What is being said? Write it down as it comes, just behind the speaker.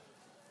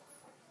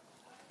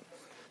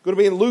Going to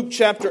be in Luke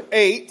chapter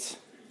 8.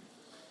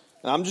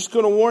 Now, I'm just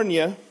going to warn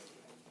you,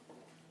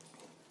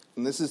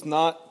 and this is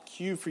not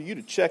cue for you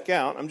to check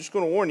out. I'm just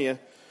going to warn you.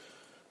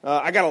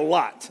 I got a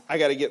lot I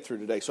got to get through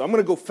today, so I'm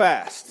going to go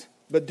fast.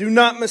 But do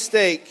not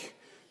mistake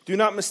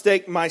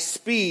my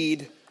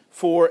speed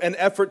for an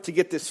effort to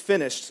get this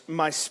finished.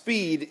 My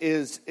speed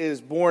is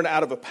born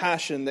out of a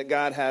passion that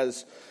God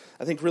has,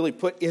 I think, really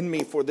put in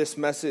me for this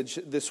message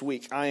this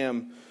week. I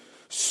am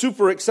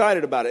super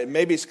excited about it. And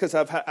maybe it's because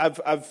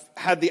I've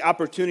had the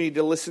opportunity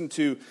to listen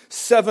to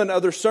 7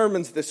 other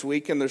sermons this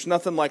week, and there's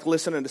nothing like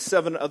listening to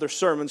 7 other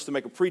sermons to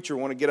make a preacher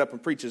want to get up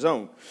and preach his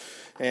own.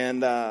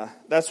 And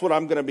that's what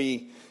I'm going to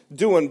be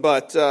doing.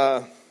 But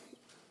I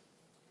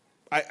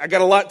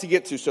got a lot to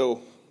get to,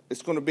 so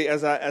it's going to be,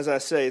 as I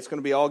say, it's going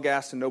to be all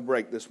gas and no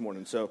break this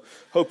morning. So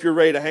hope you're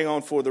ready to hang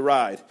on for the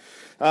ride.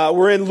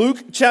 We're in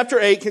Luke chapter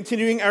 8,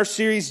 continuing our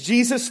series,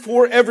 Jesus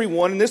for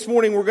Everyone. And this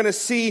morning we're going to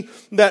see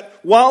that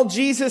while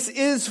Jesus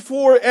is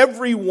for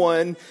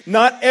everyone,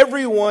 not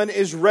everyone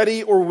is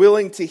ready or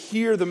willing to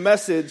hear the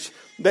message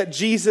that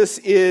Jesus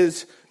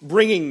is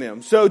bringing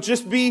them. So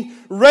just be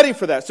ready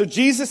for that. So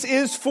Jesus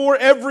is for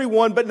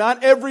everyone, but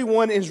not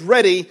everyone is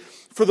ready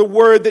for the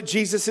word that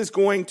Jesus is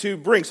going to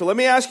bring. So let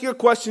me ask you a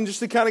question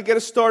just to kind of get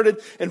us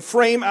started and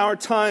frame our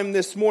time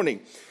this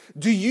morning.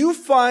 Do you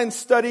find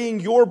studying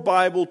your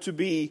Bible to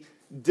be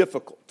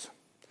difficult?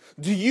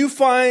 Do you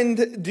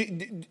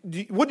find,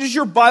 what does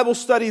your Bible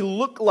study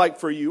look like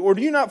for you? Or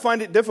do you not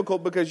find it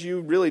difficult because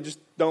you really just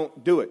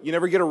don't do it? You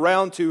never get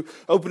around to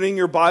opening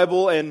your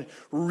Bible and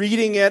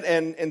reading it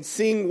and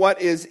seeing what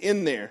is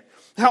in there.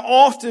 How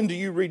often do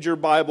you read your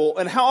Bible?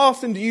 And how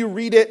often do you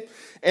read it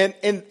and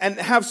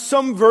have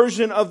some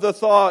version of the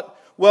thought,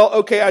 well,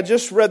 okay, I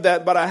just read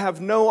that, but I have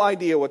no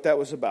idea what that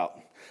was about.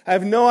 I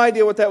have no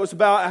idea what that was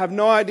about. I have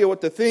no idea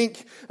what to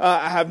think.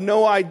 I have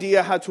no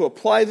idea how to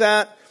apply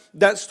that.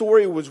 That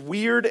story was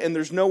weird, and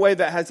there's no way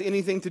that has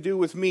anything to do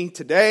with me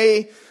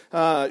today.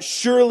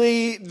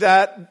 Surely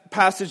that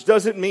passage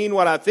doesn't mean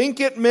what I think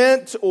it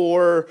meant,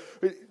 or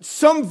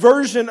some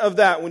version of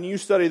that when you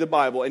study the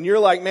Bible. And you're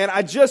like, man,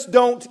 I just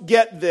don't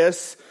get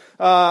this.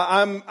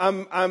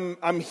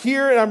 I'm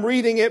here and I'm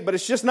reading it, but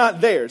it's just not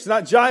there. It's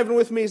not jiving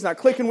with me. It's not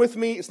clicking with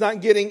me. It's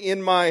not getting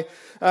in my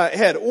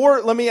head.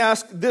 Or let me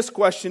ask this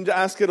question to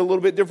ask it a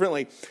little bit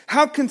differently.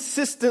 How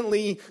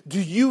consistently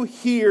do you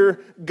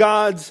hear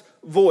God's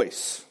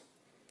voice?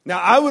 Now,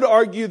 I would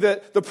argue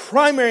that the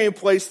primary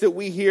place that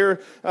we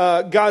hear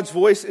God's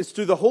voice is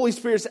through the Holy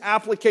Spirit's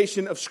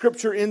application of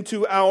Scripture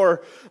into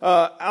our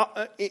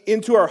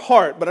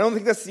heart. But I don't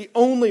think that's the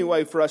only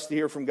way for us to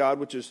hear from God,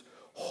 which is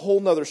whole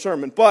nother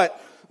sermon. But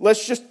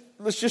let's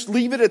just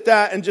leave it at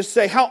that and just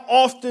say, how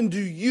often do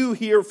you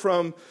hear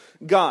from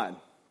God?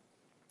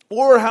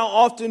 Or how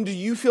often do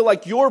you feel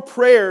like your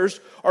prayers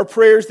are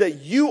prayers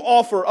that you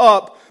offer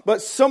up,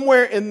 but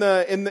somewhere in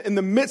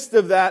the midst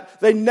of that,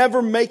 they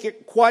never make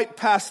it quite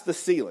past the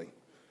ceiling?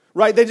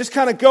 Right? They just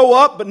kind of go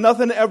up, but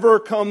nothing ever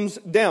comes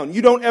down.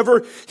 You don't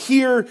ever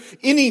hear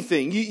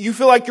anything. You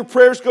feel like your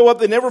prayers go up,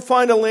 they never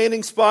find a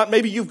landing spot.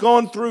 Maybe you've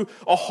gone through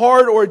a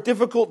hard or a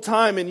difficult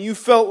time and you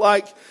felt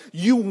like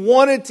you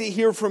wanted to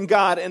hear from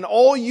God, and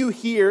all you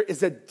hear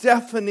is a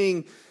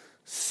deafening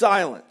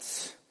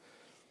silence.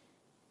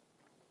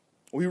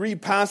 We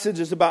read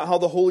passages about how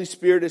the Holy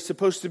Spirit is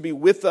supposed to be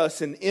with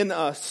us and in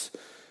us.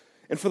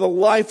 And for the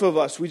life of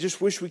us, we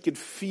just wish we could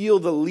feel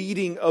the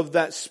leading of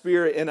that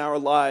Spirit in our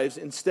lives.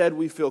 Instead,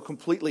 we feel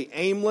completely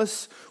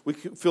aimless, we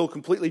feel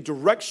completely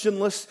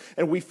directionless,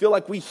 and we feel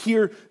like we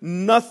hear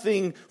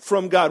nothing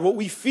from God. What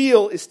we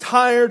feel is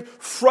tired,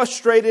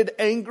 frustrated,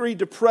 angry,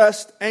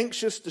 depressed,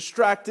 anxious,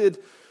 distracted,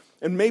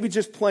 and maybe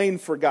just plain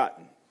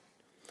forgotten.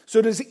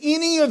 So does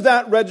any of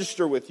that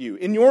register with you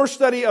in your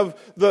study of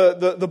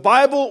the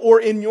Bible or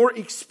in your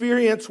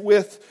experience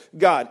with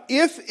God?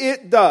 If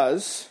it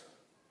does,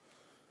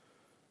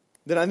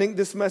 then I think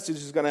this message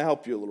is going to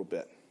help you a little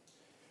bit.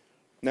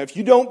 Now, if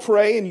you don't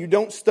pray and you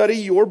don't study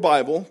your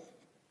Bible,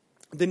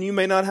 then you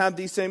may not have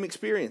these same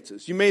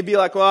experiences. You may be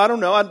like, well, I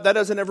don't know, that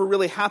doesn't ever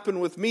really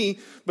happen with me,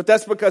 but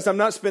that's because I'm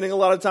not spending a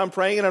lot of time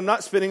praying and I'm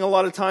not spending a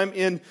lot of time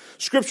in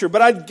Scripture.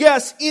 But I'd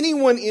guess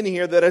anyone in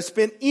here that has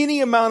spent any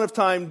amount of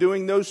time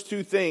doing those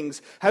two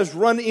things has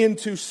run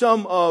into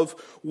some of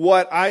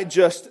what I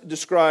just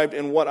described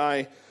and what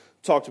I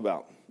talked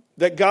about.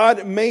 That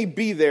God may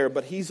be there,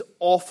 but He's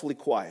awfully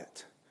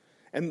quiet.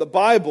 And the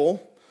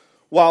Bible,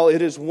 while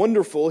it is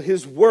wonderful,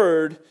 His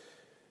Word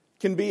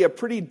can be a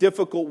pretty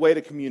difficult way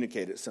to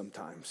communicate it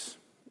sometimes.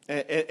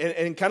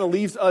 And kind of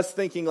leaves us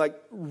thinking like,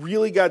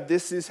 really, God,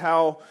 this is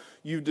how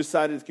you've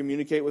decided to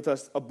communicate with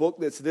us? A book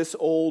that's this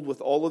old with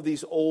all of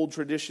these old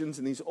traditions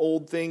and these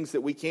old things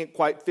that we can't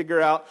quite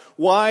figure out.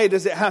 Why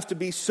does it have to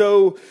be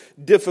so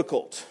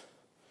difficult?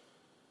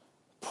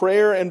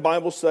 Prayer and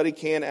Bible study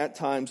can at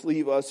times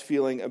leave us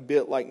feeling a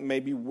bit like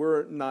maybe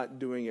we're not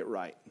doing it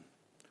right.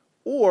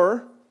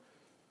 Or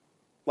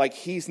like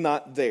He's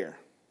not there.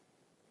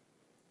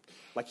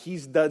 Like He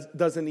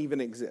doesn't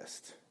even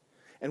exist.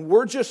 And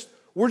we're just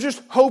We're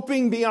just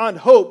hoping beyond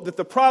hope that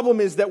the problem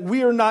is that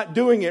we are not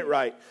doing it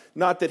right,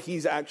 not that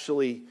he's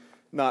actually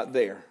not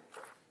there.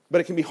 But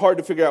it can be hard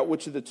to figure out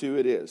which of the two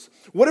it is.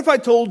 What if I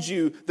told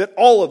you that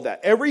all of that,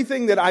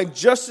 everything that I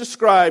just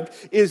described,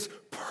 is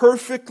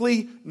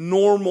perfectly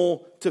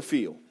normal to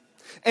feel?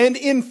 And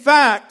in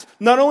fact,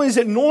 not only is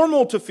it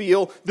normal to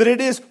feel, that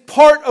it is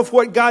part of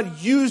what God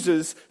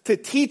uses to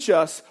teach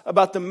us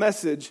about the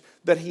message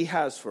that he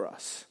has for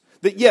us.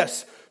 That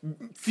yes,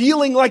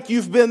 feeling like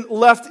you've been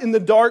left in the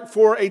dark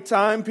for a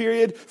time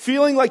period,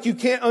 feeling like you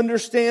can't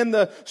understand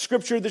the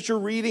scripture that you're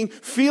reading,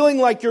 feeling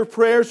like your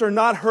prayers are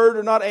not heard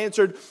or not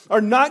answered,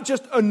 are not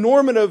just a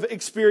normative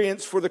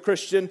experience for the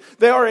Christian.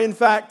 They are in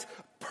fact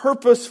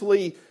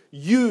purposefully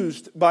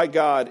used by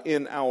God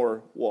in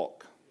our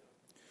walk.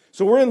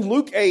 So we're in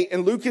Luke 8,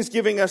 and Luke is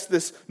giving us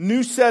this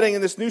new setting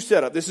and this new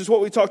setup. This is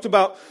what we talked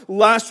about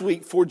last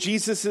week for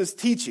Jesus'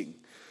 teaching.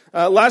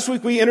 Last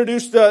week we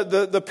introduced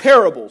the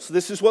parables.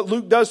 This is what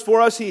Luke does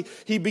for us.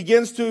 He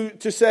begins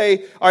to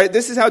say, all right,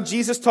 this is how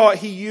Jesus taught.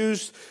 He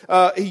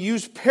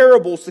used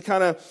parables to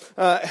kind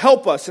of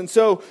help us. And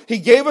so he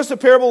gave us a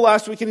parable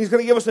last week, and he's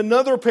going to give us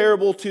another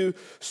parable to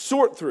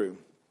sort through.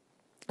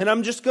 And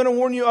I'm just going to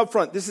warn you up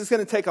front, this is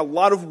going to take a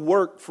lot of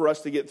work for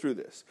us to get through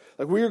this.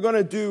 Like, we are going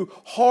to do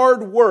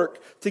hard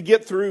work to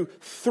get through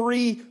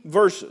 3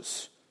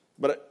 verses.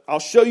 But I'll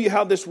show you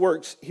how this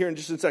works here in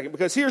just a second,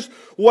 because here's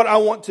what I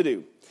want to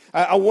do.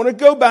 I want to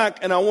go back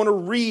and I want to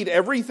read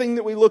everything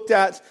that we looked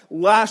at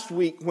last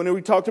week when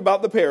we talked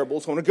about the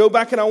parables. I want to go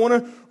back and I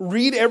want to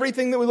read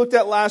everything that we looked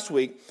at last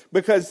week,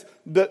 because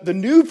the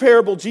new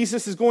parable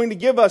Jesus is going to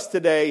give us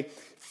today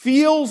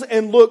feels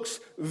and looks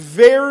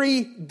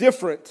very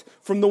different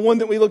from the one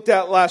that we looked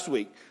at last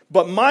week.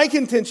 But my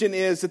contention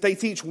is that they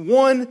teach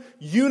one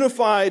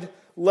unified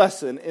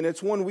lesson, and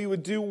it's one we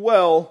would do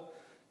well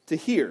to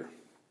hear.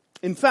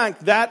 In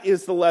fact, that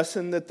is the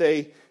lesson that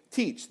they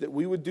teach, that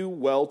we would do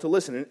well to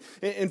listen.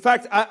 In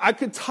fact, I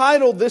could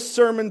title this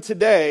sermon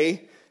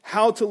today,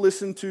 How to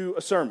Listen to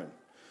a Sermon.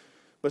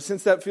 But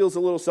since that feels a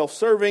little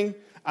self-serving,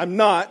 I'm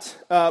not.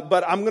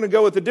 But I'm going to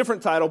go with a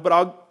different title, but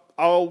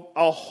I'll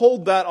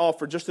hold that off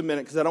for just a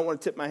minute, because I don't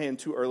want to tip my hand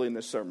too early in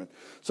this sermon.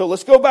 So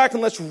let's go back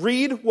and let's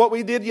read what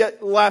we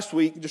did last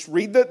week. Just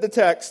read the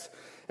text,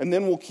 and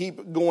then we'll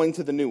keep going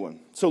to the new one.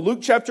 So Luke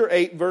chapter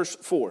 8, verse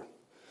 4.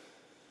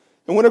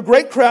 And when a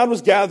great crowd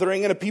was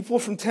gathering, and a people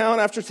from town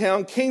after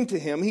town came to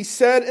him, he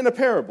said in a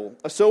parable,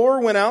 a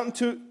sower went out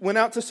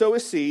to sow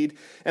his seed,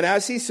 and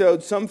as he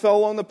sowed, some fell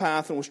along the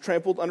path and was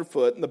trampled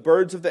underfoot, and the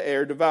birds of the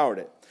air devoured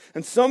it.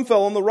 And some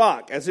fell on the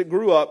rock. As it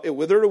grew up, it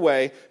withered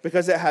away,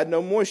 because it had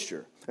no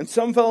moisture. And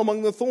some fell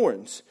among the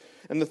thorns,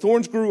 and the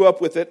thorns grew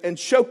up with it and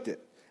choked it.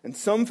 And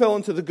some fell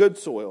into the good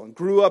soil, and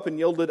grew up and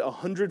yielded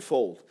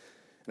 100-fold.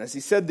 And as he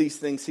said these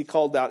things, he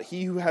called out,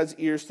 "He who has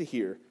ears to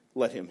hear,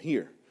 let him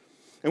hear."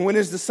 And when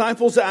his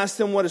disciples asked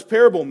him what his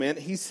parable meant,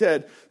 he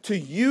said, "To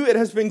you it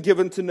has been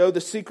given to know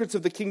the secrets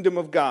of the kingdom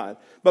of God.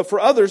 But for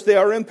others they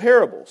are in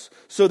parables,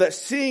 so that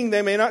seeing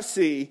they may not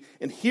see,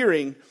 and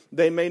hearing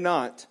they may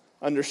not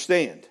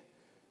understand."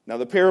 Now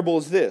the parable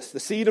is this: the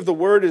seed is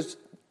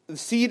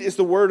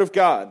the word of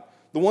God.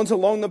 The ones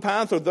along the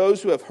path are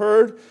those who have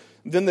heard.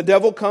 Then the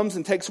devil comes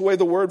and takes away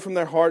the word from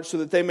their hearts, so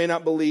that they may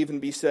not believe and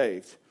be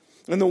saved.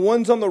 And the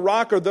ones on the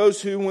rock are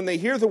those who, when they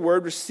hear the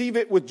word, receive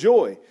it with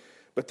joy.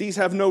 But these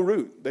have no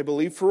root. They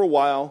believe for a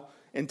while,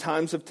 and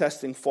times of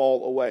testing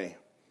fall away.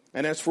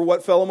 And as for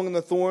what fell among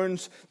the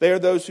thorns, they are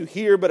those who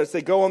hear, but as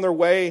they go on their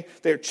way,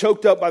 they are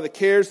choked up by the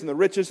cares and the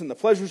riches and the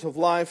pleasures of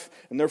life,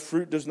 and their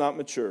fruit does not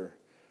mature.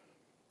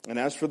 And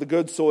as for the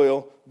good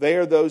soil, they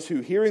are those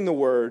who, hearing the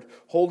word,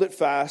 hold it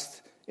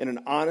fast in an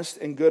honest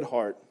and good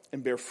heart,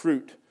 and bear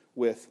fruit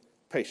with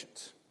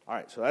patience. All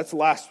right, so that's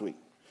last week.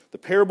 The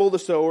parable of the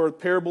sower, the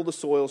parable of the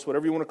soils,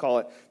 whatever you want to call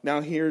it.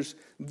 Now here's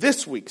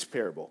this week's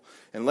parable.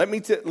 And let me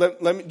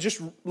just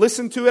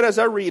listen to it as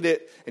I read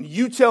it, and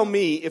you tell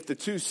me if the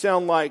two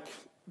sound like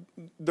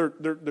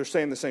they're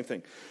saying the same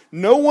thing.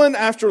 No one,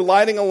 after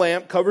lighting a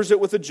lamp, covers it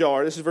with a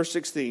jar. This is verse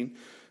 16.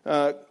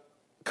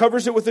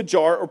 Covers it with a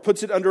jar or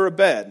puts it under a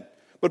bed,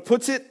 but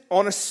puts it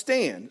on a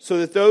stand, so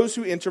that those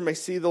who enter may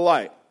see the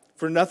light.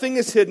 For nothing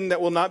is hidden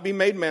that will not be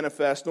made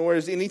manifest, nor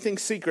is anything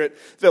secret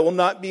that will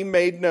not be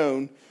made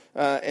known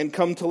and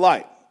come to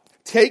light.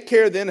 Take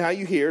care then how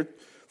you hear,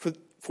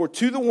 for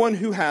to the one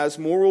who has,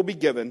 more will be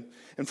given,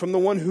 and from the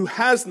one who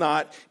has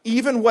not,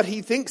 even what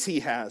he thinks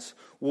he has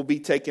will be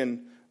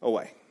taken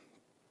away.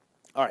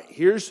 All right,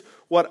 here's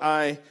what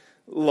I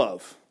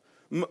love.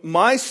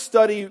 My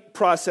study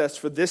process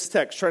for this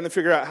text, trying to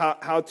figure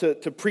out how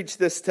to preach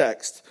this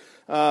text,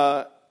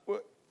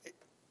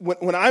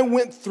 when I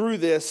went through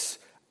this,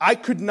 I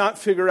could not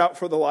figure out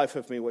for the life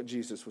of me what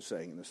Jesus was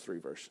saying in those 3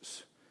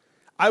 verses.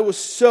 I was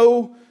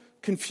so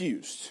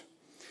confused.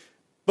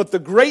 But the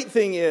great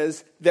thing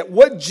is that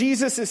what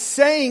Jesus is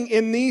saying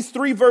in these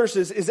 3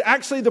 verses is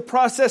actually the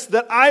process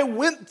that I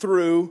went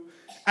through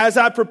as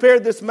I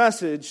prepared this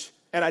message,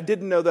 and I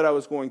didn't know that I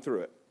was going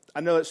through it.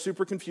 I know it's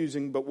super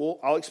confusing, but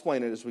I'll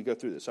explain it as we go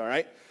through this, all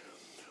right?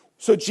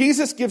 So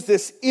Jesus gives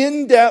this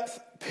in-depth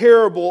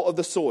parable of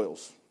the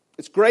soils.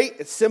 It's great.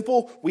 It's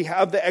simple. We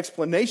have the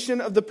explanation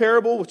of the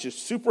parable, which is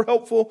super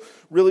helpful.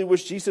 Really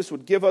wish Jesus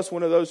would give us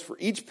one of those for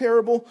each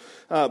parable,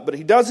 but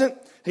he doesn't.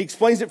 He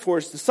explains it for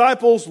his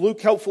disciples. Luke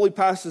helpfully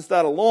passes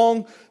that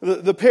along.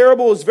 The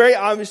parable is very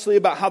obviously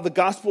about how the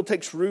gospel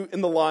takes root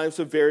in the lives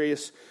of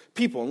various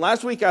people. And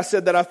last week I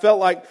said that I felt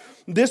like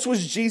this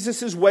was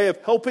Jesus' way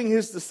of helping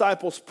his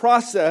disciples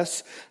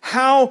process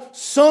how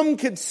some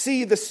could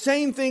see the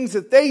same things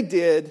that they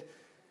did,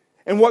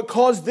 and what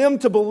caused them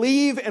to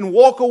believe and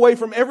walk away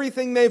from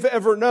everything they've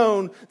ever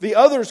known. The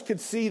others could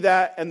see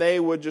that and they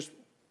would just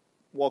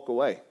walk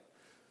away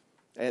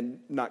and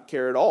not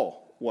care at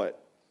all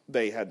what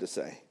they had to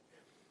say.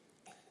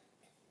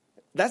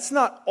 That's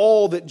not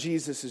all that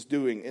Jesus is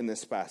doing in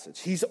this passage.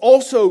 He's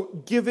also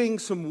giving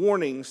some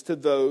warnings to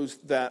those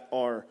that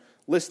are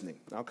listening.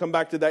 I'll come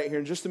back to that here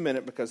in just a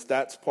minute because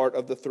that's part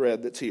of the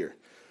thread that's here.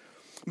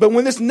 But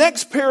when this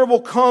next parable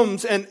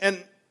comes,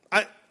 and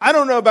I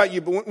don't know about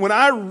you, but when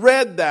I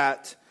read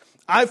that,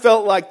 I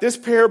felt like this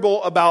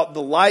parable about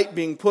the light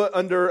being put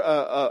under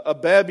a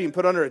bed, being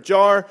put under a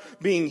jar,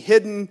 being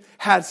hidden,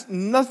 has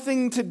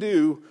nothing to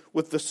do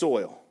with the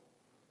soil.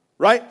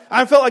 Right?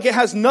 I felt like it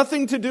has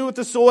nothing to do with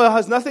the soil,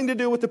 has nothing to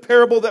do with the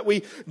parable that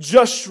we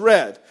just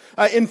read.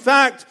 In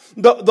fact,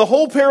 the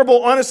whole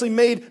parable honestly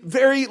made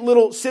very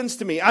little sense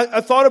to me.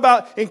 I thought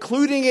about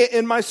including it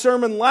in my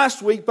sermon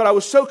last week, but I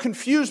was so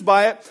confused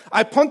by it,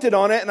 I punted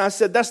on it and I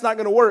said, that's not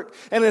going to work.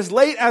 And as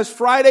late as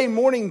Friday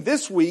morning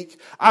this week,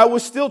 I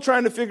was still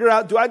trying to figure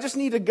out, do I just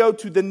need to go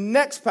to the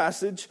next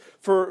passage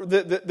for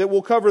that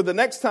we'll cover the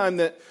next time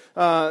that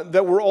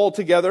we're all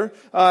together?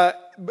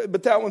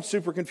 But that one's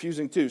super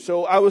confusing too.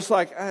 So I was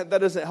like, that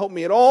doesn't help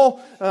me at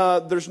all.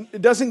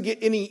 It doesn't get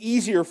any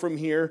easier from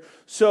here.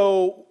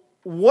 So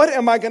what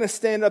am I going to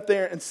stand up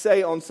there and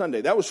say on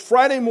Sunday? That was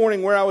Friday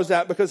morning where I was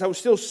at because I was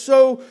still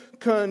so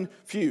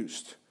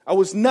confused. I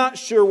was not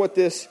sure what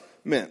this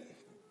meant.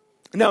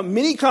 Now,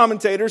 many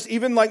commentators,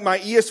 even like my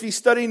ESV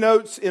study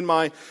notes in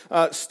my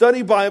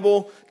study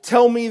Bible,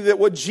 tell me that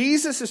what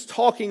Jesus is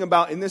talking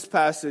about in this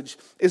passage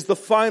is the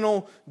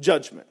final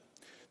judgment.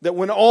 That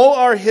when all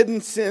our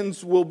hidden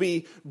sins will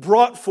be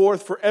brought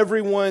forth for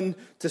everyone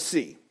to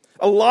see.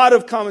 A lot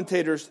of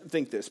commentators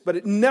think this, but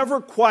it never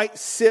quite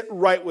sit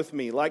right with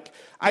me. Like,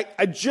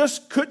 I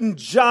just couldn't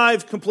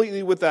jive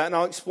completely with that, and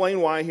I'll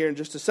explain why here in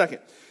just a second.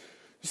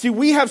 You see,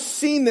 we have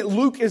seen that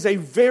Luke is a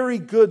very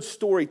good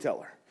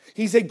storyteller.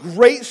 He's a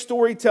great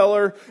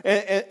storyteller,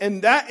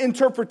 and that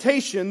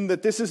interpretation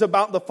that this is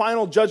about the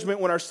final judgment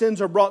when our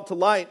sins are brought to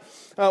light,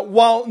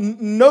 while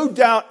no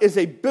doubt is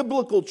a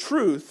biblical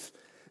truth,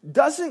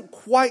 doesn't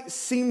quite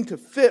seem to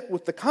fit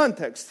with the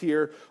context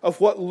here of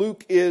what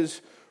Luke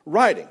is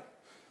writing.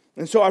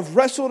 And so I've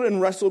wrestled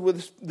and wrestled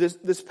with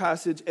this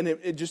passage, and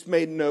it just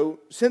made no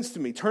sense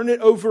to me. Turn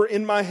it over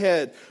in my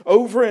head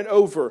over and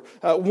over,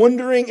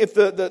 wondering if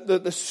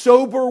the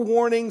sober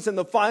warnings and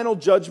the final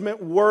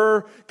judgment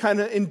were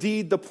kind of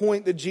indeed the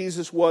point that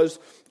Jesus was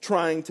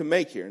trying to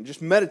make here. And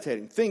just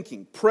meditating,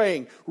 thinking,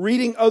 praying,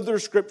 reading other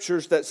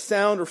scriptures that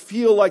sound or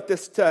feel like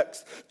this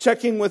text,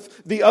 checking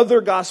with the other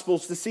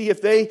gospels to see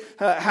if they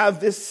have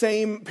this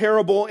same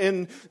parable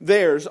in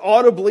theirs,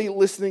 audibly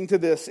listening to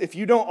this. If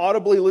you don't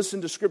audibly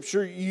listen to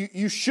scripture,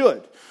 you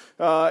should.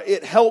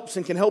 It helps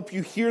and can help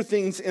you hear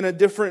things in a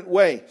different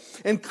way.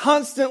 And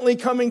constantly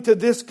coming to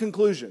this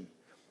conclusion,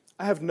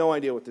 I have no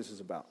idea what this is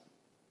about.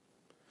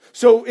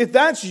 So if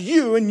that's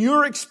you and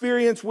your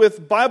experience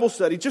with Bible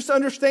study, just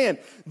understand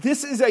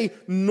this is a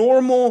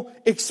normal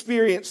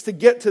experience to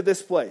get to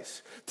this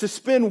place. To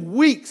spend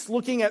weeks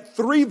looking at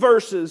 3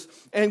 verses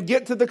and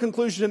get to the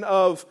conclusion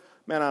of,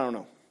 man, I don't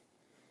know.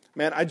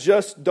 Man, I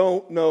just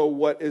don't know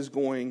what is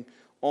going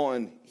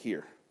on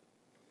here.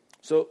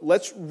 So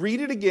let's read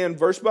it again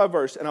verse by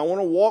verse, and I want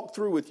to walk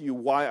through with you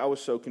why I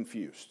was so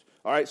confused.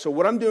 All right, so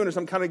what I'm doing is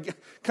I'm kind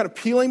of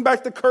peeling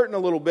back the curtain a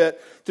little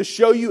bit to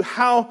show you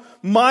how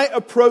my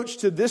approach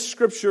to this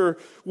scripture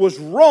was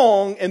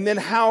wrong, and then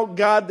how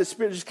God, the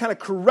Spirit, just kind of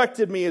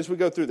corrected me as we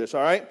go through this.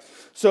 All right,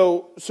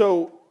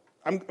 so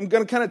I'm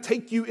going to kind of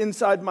take you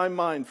inside my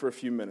mind for a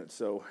few minutes.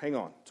 So hang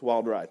on, it's a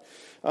wild ride.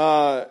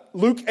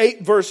 Luke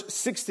 8 verse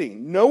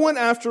 16. No one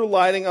after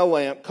lighting a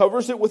lamp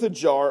covers it with a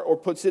jar or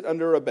puts it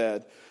under a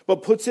bed,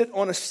 but puts it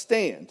on a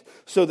stand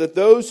so that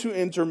those who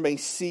enter may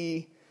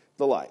see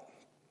the light.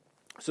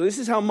 So this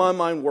is how my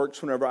mind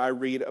works whenever I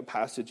read a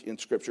passage in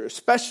Scripture,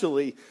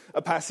 especially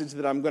a passage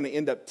that I'm going to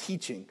end up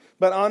teaching.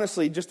 But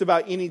honestly, just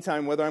about any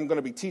time, whether I'm going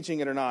to be teaching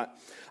it or not,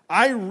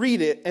 I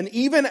read it, and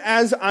even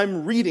as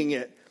I'm reading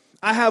it,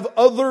 I have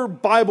other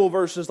Bible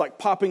verses like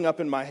popping up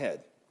in my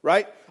head,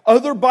 right?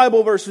 Other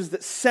Bible verses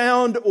that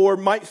sound or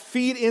might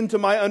feed into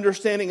my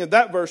understanding of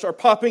that verse are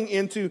popping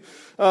into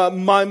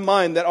my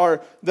mind that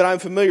I'm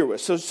familiar with.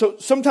 So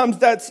sometimes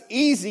that's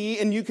easy,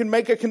 and you can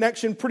make a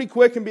connection pretty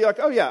quick and be like,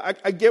 oh yeah,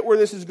 I get where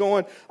this is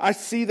going. I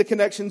see the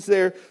connections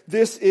there.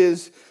 This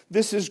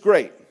is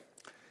great.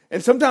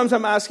 And sometimes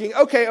I'm asking,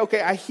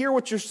 okay, I hear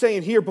what you're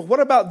saying here, but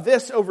what about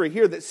this over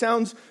here that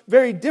sounds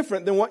very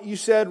different than what you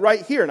said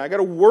right here? And I got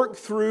to work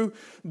through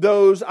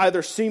those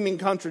either seeming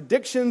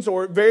contradictions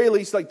or at very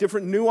least like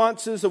different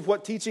nuances of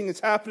what teaching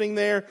is happening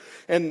there.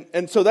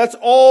 And so that's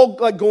all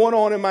like going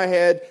on in my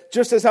head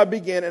just as I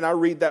begin and I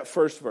read that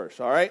first verse,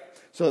 all right?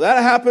 So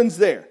that happens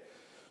there.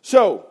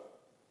 So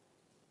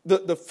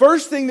the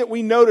first thing that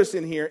we notice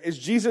in here is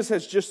Jesus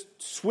has just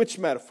switched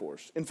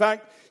metaphors. In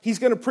fact, he's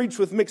going to preach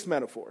with mixed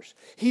metaphors.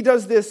 He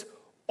does this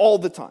all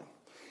the time.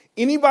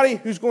 Anybody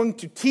who's going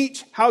to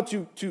teach how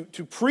to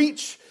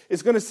preach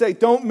is going to say,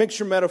 don't mix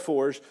your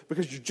metaphors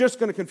because you're just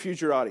going to confuse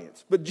your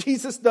audience. But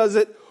Jesus does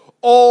it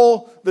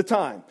all the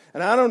time.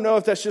 And I don't know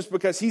if that's just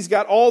because he's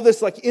got all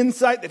this like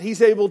insight that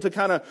he's able to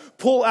kind of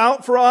pull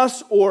out for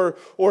us, or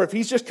if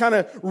he's just kind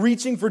of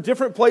reaching for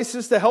different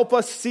places to help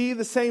us see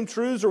the same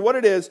truths or what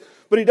it is.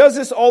 But he does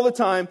this all the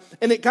time,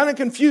 and it kind of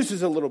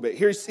confuses a little bit.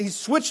 He's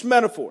switched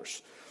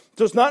metaphors.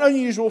 So it's not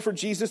unusual for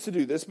Jesus to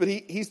do this, but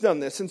he's done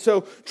this. And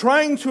so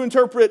trying to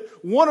interpret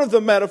one of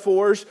the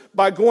metaphors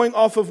by going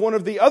off of one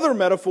of the other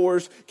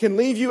metaphors can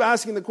leave you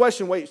asking the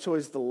question, wait, so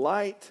is the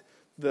light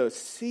the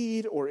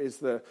seed, or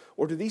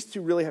do these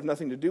two really have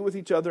nothing to do with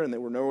each other and they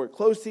were nowhere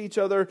close to each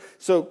other?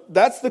 So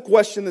that's the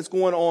question that's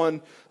going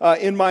on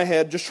in my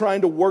head, just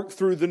trying to work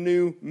through the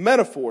new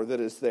metaphor that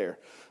is there.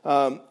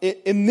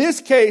 In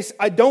this case,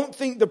 I don't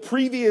think the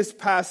previous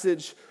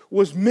passage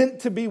was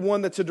meant to be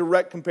one that's a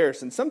direct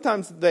comparison.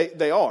 Sometimes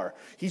they are.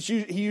 He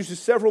uses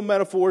several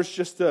metaphors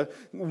just to,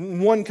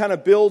 one kind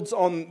of builds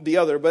on the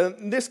other. But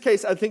in this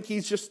case, I think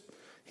he's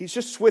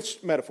just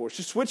switched metaphors,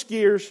 just switched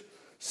gears.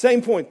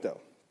 Same point though.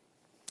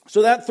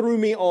 So that threw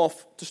me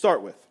off to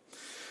start with.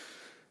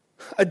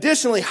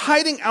 Additionally,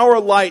 hiding our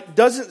light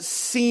doesn't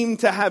seem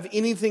to have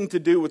anything to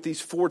do with these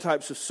four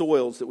types of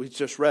soils that we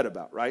just read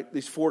about, right?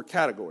 These four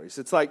categories.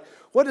 It's like,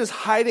 what does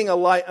hiding a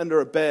light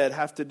under a bed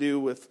have to do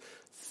with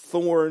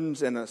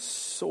thorns and a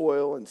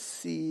soil and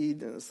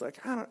seed? And it's like,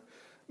 I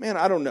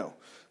don't know.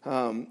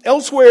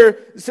 Elsewhere,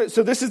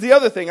 so this is the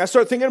other thing. I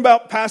start thinking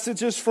about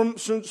passages from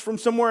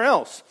somewhere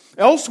else.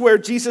 Elsewhere,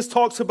 Jesus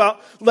talks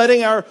about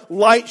letting our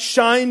light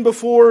shine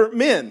before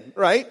men,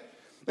 right?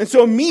 And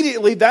so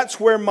immediately, that's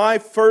where my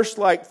first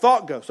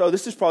thought goes. So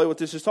this is probably what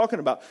this is talking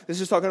about. This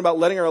is talking about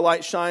letting our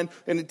light shine.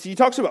 And he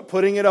talks about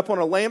putting it up on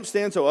a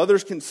lampstand so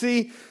others can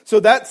see.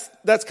 So that's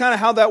kind of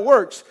how that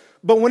works.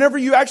 But whenever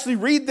you actually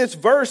read this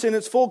verse in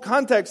its full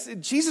context,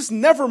 Jesus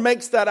never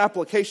makes that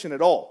application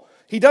at all.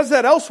 He does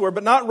that elsewhere,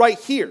 but not right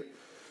here.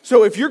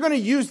 So if you're going to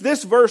use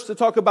this verse to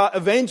talk about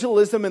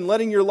evangelism and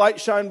letting your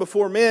light shine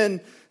before men,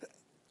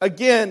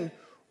 again,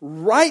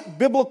 right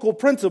biblical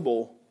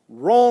principle,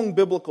 wrong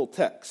biblical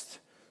text.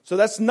 So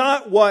that's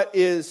not what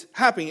is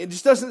happening. It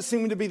just doesn't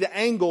seem to be the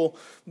angle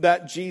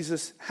that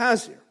Jesus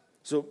has here.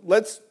 So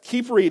let's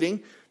keep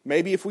reading.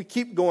 Maybe if we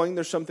keep going,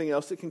 there's something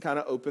else that can kind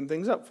of open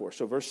things up for us.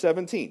 So verse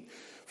 17.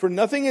 For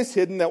nothing is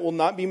hidden that will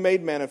not be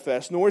made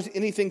manifest, nor is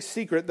anything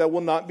secret that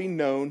will not be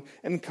known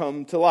and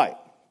come to light.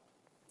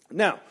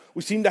 Now,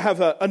 we seem to have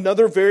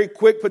another very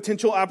quick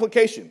potential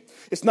application.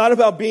 It's not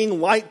about being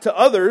light to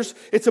others.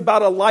 It's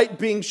about a light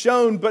being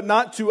shown, but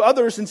not to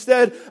others.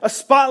 Instead, a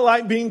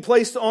spotlight being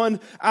placed on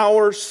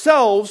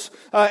ourselves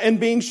and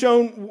being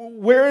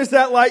shown. Where is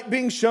that light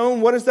being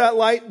shown? What is that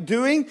light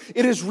doing?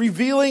 It is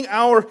revealing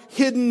our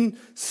hidden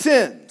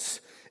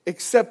sins.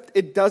 Except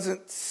it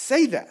doesn't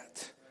say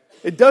that.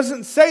 It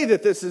doesn't say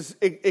that this is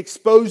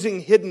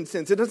exposing hidden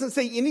sins. It doesn't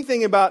say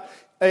anything about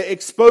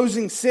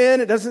exposing sin.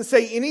 It doesn't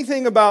say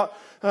anything about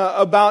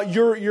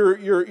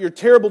your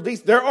terrible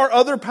deeds. There are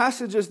other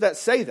passages that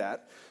say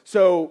that.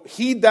 So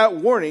heed that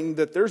warning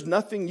that there's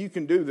nothing you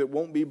can do that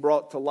won't be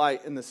brought to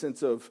light in the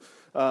sense of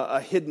a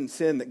hidden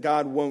sin that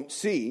God won't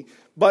see.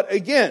 But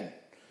again,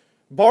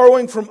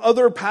 borrowing from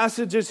other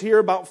passages here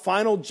about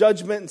final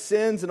judgment and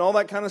sins and all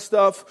that kind of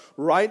stuff,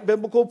 right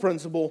biblical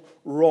principle,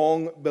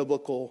 wrong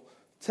biblical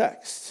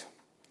text.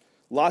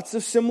 Lots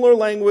of similar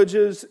language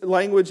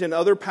in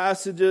other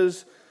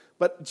passages,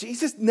 but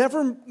Jesus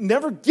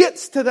never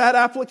gets to that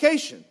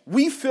application.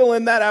 We fill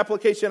in that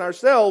application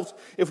ourselves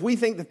if we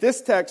think that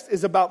this text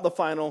is about the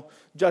final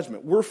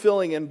judgment. We're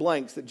filling in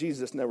blanks that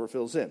Jesus never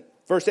fills in.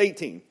 Verse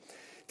 18.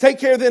 Take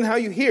care then how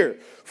you hear,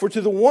 for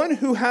the one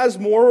who has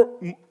more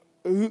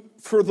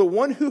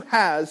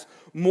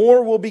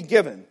will be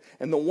given.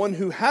 And the one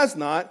who has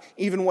not,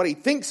 even what he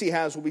thinks he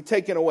has, will be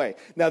taken away.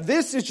 Now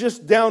this is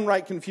just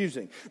downright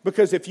confusing.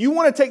 Because if you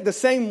want to take the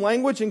same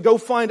language and go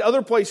find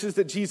other places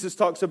that Jesus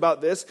talks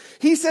about this,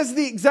 he says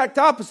the exact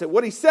opposite.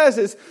 What he says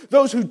is,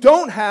 those who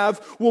don't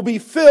have will be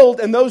filled,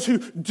 and those who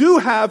do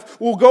have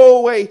will go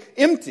away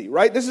empty,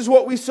 right? This is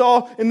what we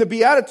saw in the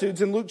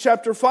Beatitudes in Luke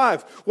chapter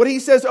 5. What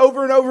he says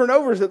over and over and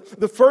over is that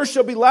the first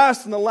shall be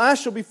last and the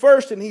last shall be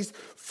first, and he's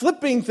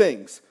flipping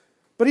things.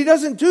 But he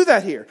doesn't do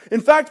that here. In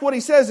fact, what he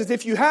says is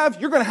if you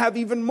have, you're going to have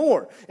even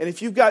more. And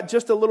if you've got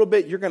just a little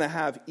bit, you're going to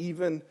have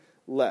even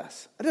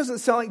less. That doesn't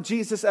sound like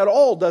Jesus at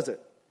all, does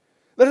it?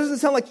 That doesn't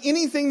sound like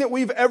anything that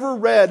we've ever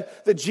read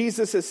that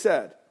Jesus has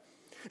said.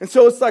 And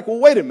so it's like, well,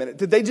 wait a minute.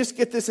 Did they just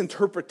get this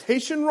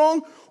interpretation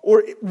wrong?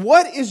 Or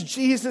what is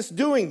Jesus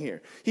doing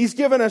here? He's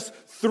given us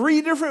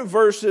 3 different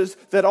verses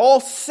that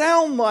all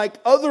sound like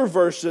other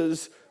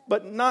verses,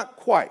 but not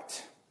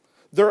quite.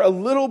 They're a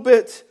little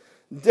bit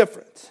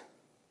different.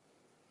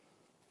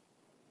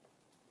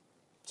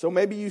 So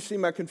maybe you see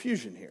my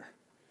confusion here.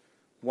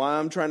 Why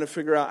I'm trying to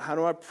figure out how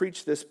do I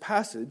preach this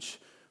passage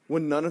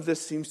when none of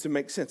this seems to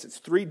make sense. It's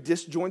 3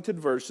 disjointed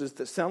verses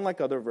that sound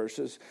like other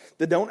verses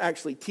that don't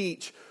actually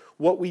teach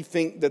what we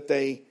think that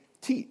they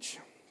teach.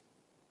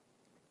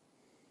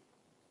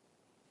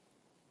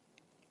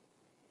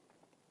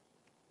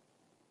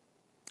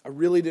 I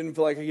really didn't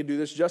feel like I could do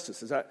this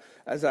justice.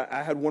 As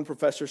I had one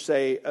professor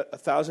say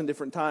 1,000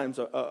 different times,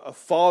 a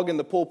fog in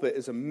the pulpit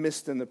is a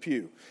mist in the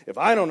pew. If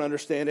I don't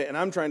understand it and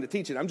I'm trying to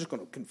teach it, I'm just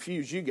going to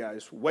confuse you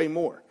guys way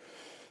more.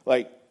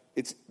 Like,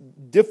 it's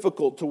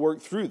difficult to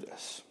work through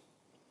this.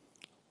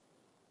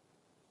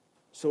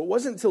 So it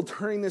wasn't until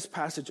turning this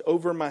passage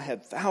over in my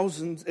head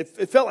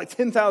it felt like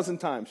 10,000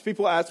 times.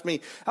 People ask me,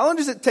 how long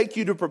does it take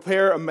you to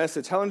prepare a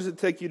message? How long does it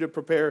take you to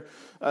prepare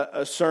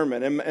a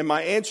sermon? And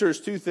my answer is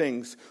 2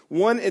 things.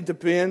 1, it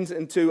depends,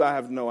 and 2, I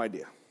have no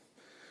idea.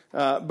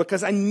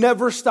 Because I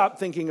never stop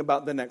thinking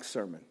about the next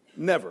sermon.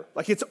 Never.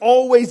 Like, it's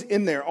always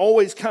in there,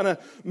 always kind of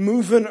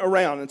moving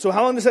around. And so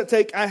how long does that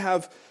take? I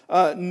have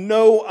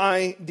no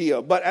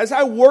idea. But as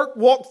I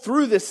walked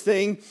through this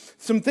thing,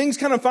 some things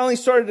kind of finally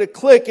started to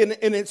click, and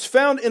it's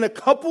found in a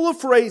couple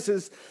of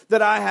phrases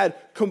that I had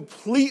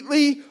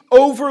completely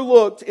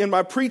overlooked in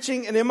my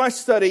preaching and in my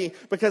study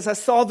because I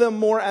saw them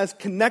more as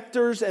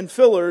connectors and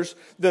fillers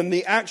than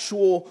the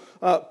actual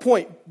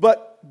point.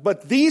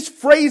 But these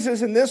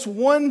phrases and this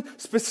one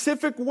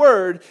specific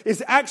word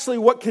is actually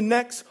what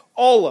connects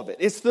all of it.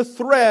 It's the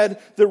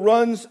thread that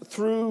runs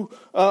through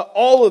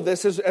all of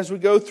this as we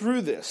go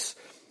through this.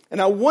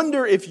 And I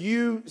wonder if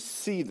you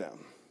see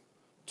them.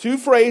 2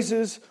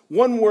 phrases,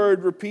 1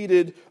 word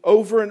repeated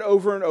over and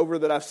over and over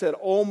that I've said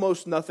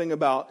almost nothing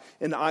about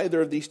in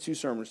either of these 2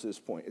 sermons to this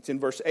point. It's in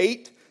verse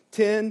 8,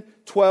 10,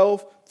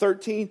 12,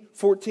 13,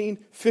 14,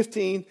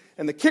 15,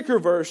 and the kicker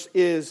verse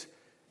is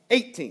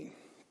 18.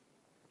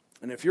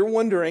 And if you're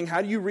wondering,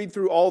 how do you read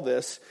through all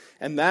this,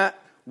 and that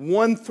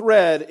one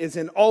thread is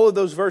in all of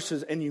those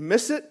verses, and you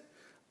miss it?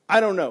 I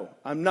don't know.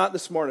 I'm not the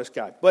smartest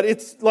guy. But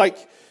it's like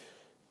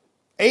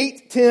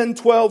 8, 10,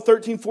 12,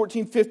 13,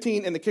 14,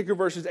 15, and the kicker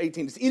verse is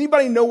 18. Does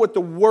anybody know what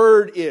the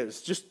word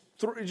is? Just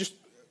a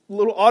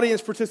little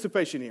audience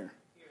participation here.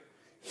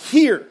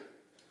 Hear.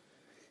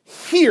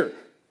 Hear.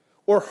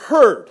 Or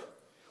heard.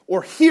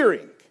 Or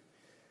hearing.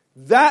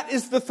 That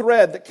is the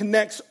thread that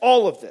connects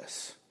all of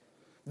this.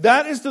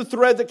 That is the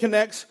thread that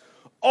connects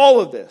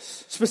all of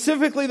this.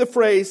 Specifically the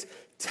phrase,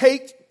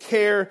 take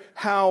care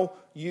how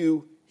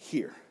you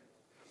hear.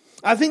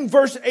 I think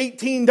verse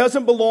 18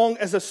 doesn't belong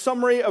as a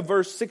summary of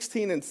verse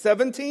 16 and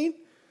 17.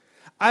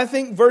 I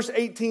think verse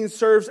 18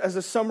 serves as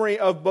a summary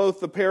of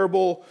both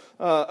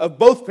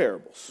both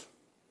parables.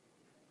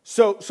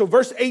 So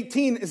verse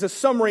 18 is a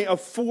summary of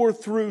 4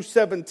 through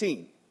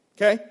 17.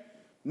 Okay?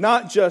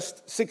 Not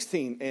just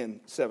 16 and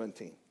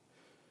 17.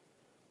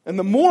 And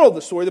the moral of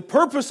the story, the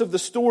purpose of the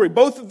story,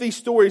 both of these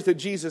stories that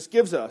Jesus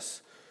gives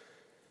us,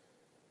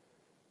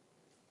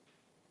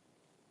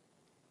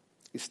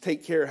 is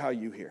take care how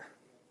you hear.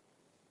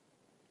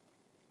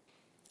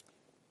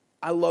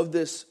 I love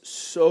this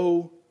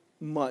so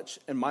much,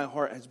 and my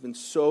heart has been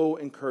so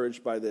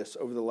encouraged by this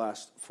over the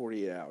last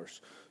 48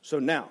 hours. So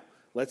now,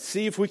 let's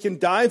see if we can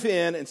dive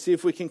in and see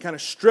if we can kind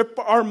of strip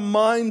our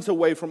minds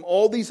away from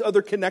all these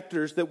other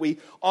connectors that we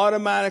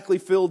automatically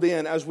filled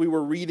in as we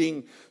were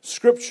reading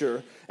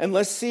Scripture. And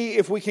let's see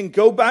if we can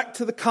go back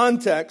to the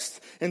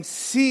context and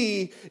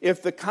see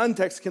if the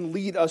context can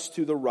lead us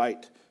to the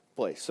right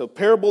place. So,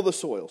 parable of the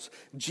soils.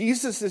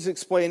 Jesus is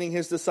explaining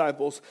his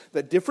disciples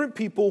that different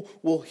people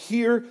will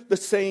hear the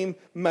same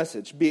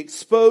message, be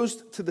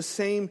exposed to the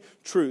same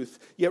truth,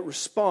 yet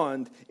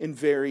respond in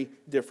very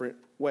different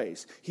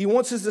ways. He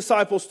wants his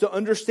disciples to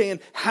understand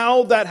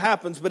how that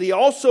happens, but he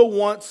also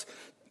wants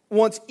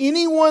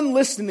anyone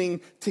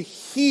listening to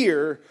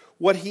hear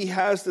what he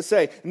has to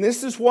say. And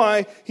this is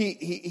why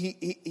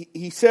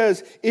he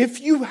says,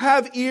 if you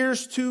have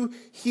ears to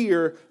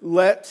hear,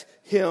 let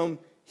him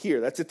hear.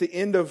 That's at the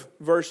end of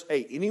verse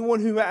 8.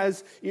 Anyone who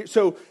has ears.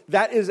 So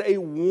that is a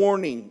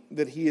warning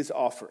that he is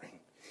offering.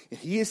 And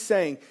he is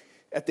saying,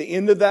 at the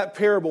end of that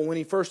parable, when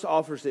he first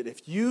offers it,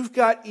 if you've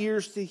got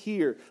ears to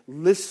hear,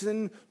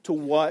 listen to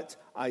what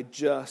I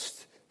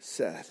just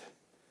said.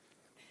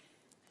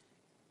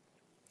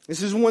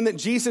 This is one that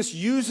Jesus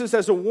uses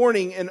as a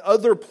warning in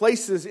other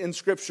places in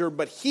Scripture,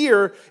 but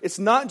here it's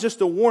not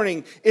just a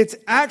warning. It's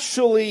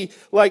actually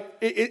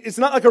it's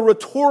not like a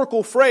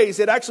rhetorical phrase.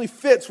 It actually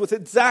fits with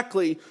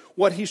exactly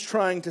what he's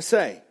trying to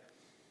say.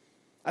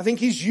 I think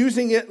he's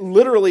using it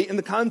literally in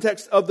the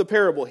context of the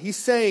parable. He's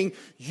saying,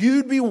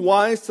 you'd be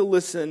wise to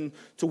listen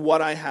to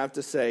what I have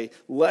to say,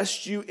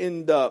 lest you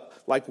end up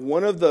like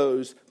one of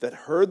those that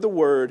heard the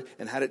word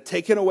and had it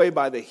taken away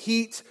by the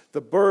heat, the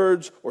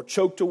birds, or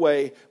choked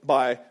away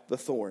by the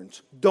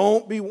thorns.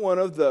 Don't be one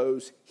of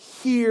those.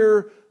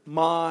 Hear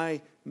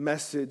my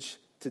message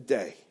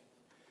today.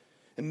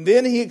 And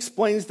then he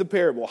explains the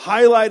parable,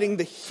 highlighting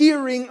the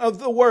hearing of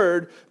the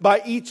word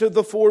by each of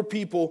the four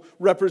people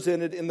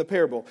represented in the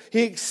parable.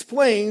 He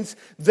explains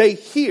they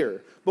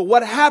hear. But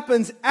what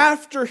happens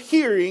after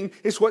hearing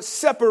is what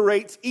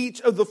separates each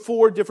of the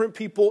four different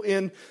people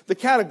in the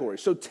category.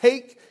 So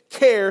take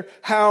care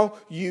how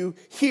you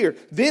hear.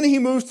 Then he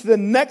moves to the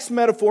next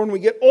metaphor and we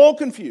get all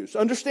confused.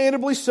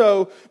 Understandably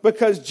so,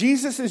 because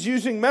Jesus is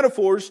using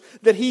metaphors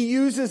that he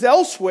uses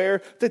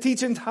elsewhere to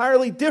teach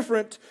entirely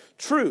different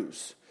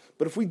truths.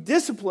 But if we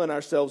discipline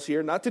ourselves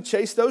here, not to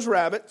chase those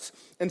rabbits,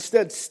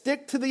 instead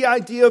stick to the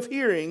idea of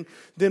hearing,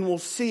 then we'll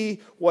see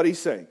what he's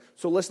saying.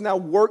 So let's now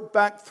work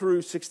back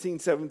through 16,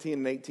 17,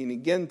 and 18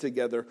 again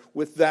together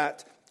with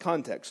that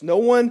context. No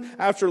one,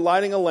 after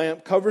lighting a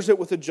lamp, covers it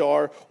with a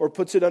jar or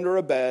puts it under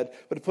a bed,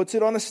 but puts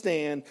it on a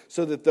stand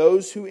so that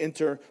those who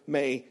enter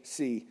may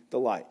see the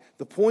light.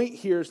 The point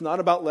here is not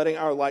about letting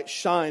our light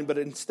shine, but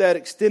instead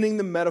extending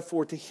the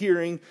metaphor to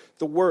hearing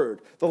the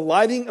word. The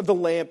lighting of the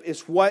lamp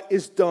is what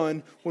is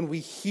done when we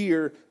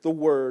hear the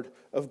word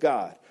of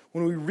God.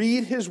 When we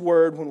read his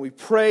word, when we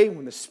pray,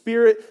 when the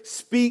Spirit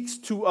speaks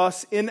to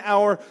us in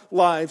our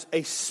lives,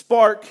 a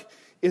spark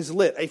is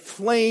lit, a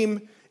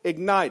flame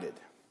ignited.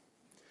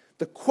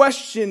 The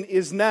question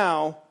is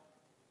now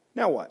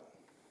what?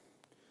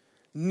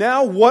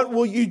 Now what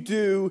will you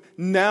do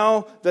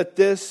now that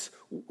this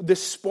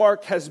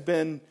spark has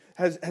been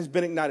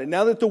ignited?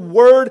 Now that the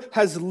word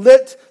has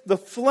lit the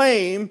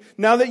flame,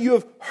 now that you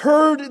have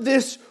heard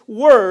this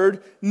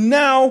word,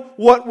 now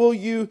what will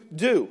you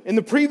do? In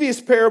the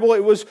previous parable,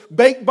 it was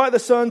baked by the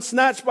sun,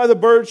 snatched by the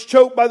birds,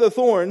 choked by the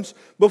thorns,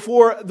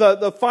 before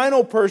the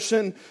final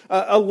person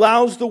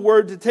allows the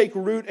word to take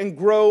root and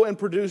grow and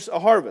produce a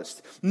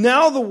harvest.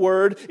 Now the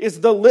word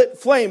is the lit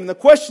flame. And the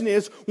question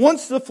is,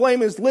 once the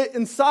flame is lit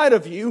inside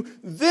of you,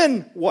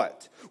 then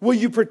what? Will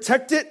you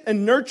protect it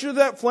and nurture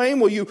that flame?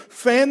 Will you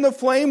fan the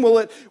flame?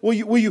 Will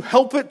you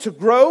help it to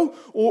grow?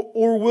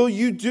 Or will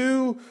you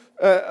do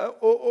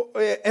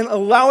and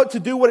allow it to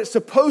do what it's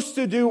supposed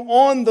to do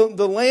on the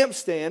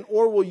lampstand?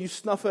 Or will you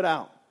snuff it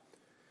out?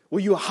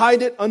 Will you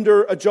hide it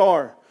under a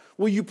jar?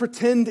 Will you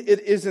pretend it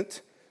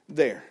isn't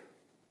there?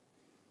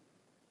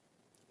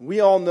 We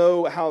all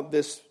know how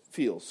this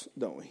feels,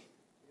 don't we?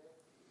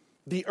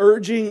 The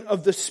urging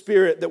of the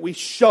Spirit that we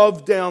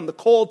shove down, the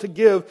call to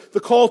give, the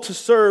call to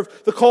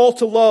serve, the call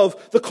to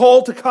love, the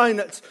call to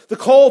kindness, the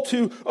call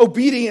to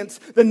obedience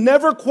that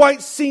never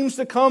quite seems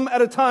to come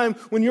at a time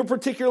when you're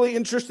particularly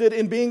interested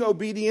in being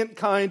obedient,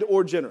 kind,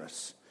 or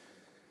generous.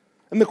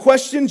 And the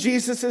question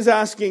Jesus is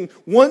asking,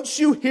 once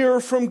you hear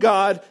from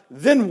God,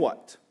 then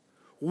what?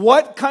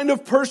 What kind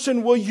of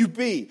person will you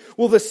be?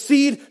 Will the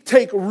seed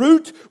take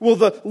root? Will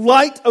the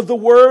light of the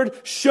word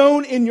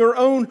shone in your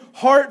own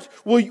heart?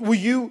 Will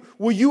you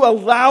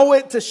allow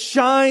it to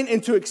shine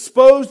and to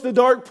expose the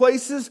dark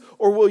places?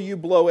 Or will you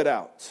blow it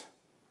out?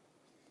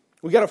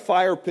 We got a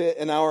fire pit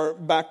in our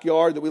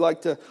backyard that we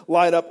like to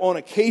light up on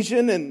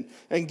occasion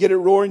and get it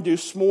roaring, do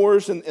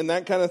s'mores and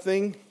that kind of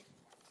thing.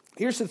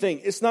 Here's the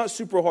thing. It's not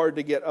super hard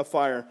to get a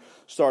fire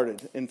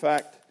started. In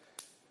fact,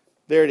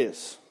 there it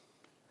is.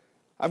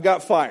 I've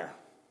got fire.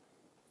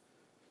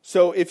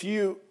 So if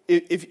you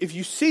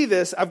see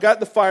this, I've got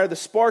the fire, the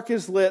spark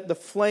is lit, the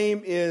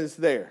flame is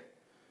there.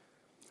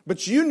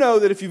 But you know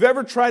that if you've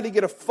ever tried to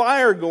get a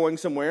fire going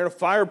somewhere, in a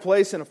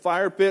fireplace, in a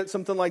fire pit,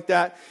 something like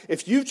that,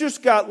 if you've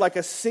just got like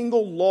a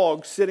single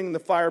log sitting in the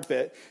fire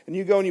pit, and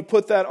you go and you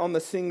put that on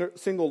the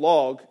single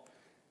log,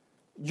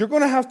 you're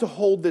going to have to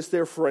hold this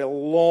there for a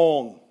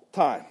long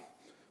time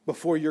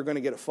before you're going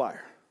to get a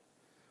fire.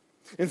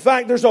 In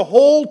fact, there's a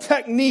whole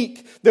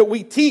technique that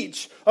we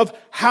teach of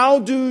how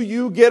do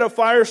you get a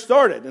fire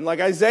started. And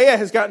like Isaiah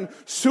has gotten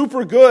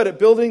super good at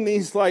building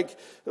these like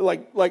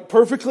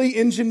perfectly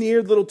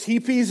engineered little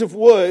teepees of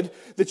wood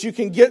that you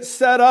can get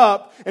set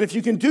up. And if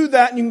you can do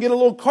that and you can get a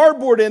little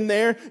cardboard in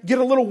there, get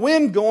a little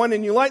wind going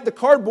and you light the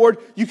cardboard,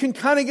 you can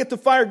kind of get the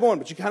fire going.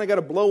 But you kind of got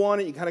to blow on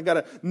it. You kind of got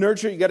to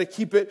nurture it. You got to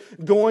keep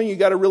it going. You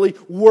got to really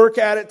work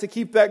at it to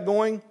keep that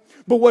going.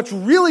 But what's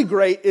really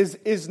great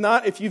is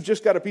not if you've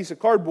just got a piece of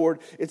cardboard,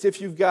 it's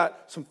if you've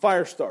got some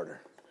fire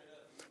starter.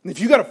 And if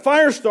you got a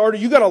fire starter,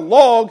 you got a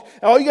log,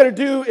 and all you got to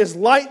do is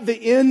light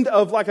the end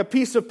of like a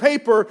piece of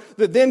paper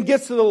that then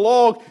gets to the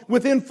log.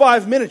 Within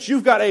 5 minutes,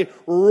 you've got a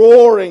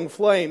roaring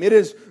flame. It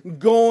is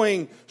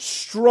going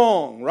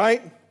strong,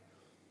 right?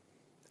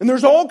 And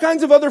there's all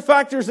kinds of other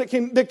factors that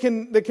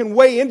can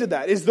weigh into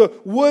that. Is the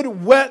wood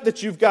wet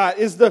that you've got?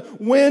 Is the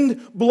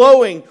wind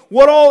blowing?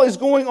 What all is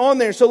going on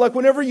there? So like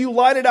whenever you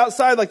light it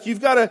outside, like you've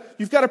got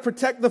to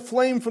protect the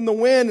flame from the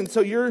wind, and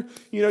so you're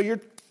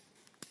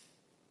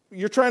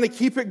You're trying to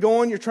keep it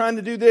going. You're trying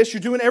to do this. You're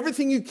doing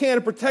everything you can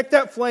to protect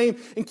that flame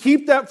and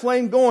keep that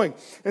flame going.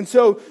 And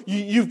so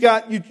you're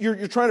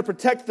trying to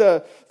protect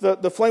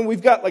the flame.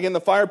 We've got, like in the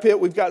fire pit,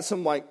 we've got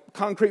some like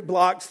concrete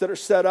blocks that are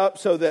set up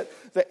so that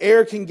the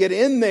air can get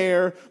in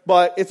there,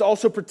 but it's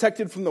also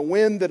protected from the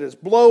wind that is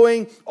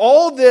blowing.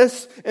 All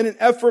this in an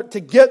effort to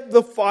get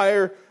the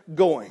fire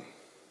going.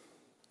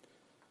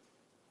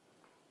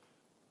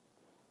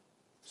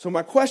 So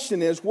my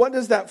question is, what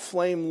does that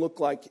flame look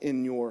like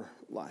in your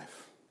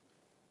life?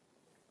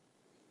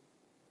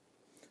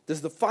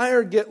 Does the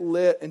fire get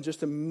lit and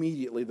just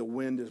immediately the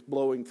wind is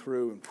blowing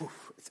through and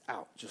poof, it's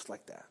out just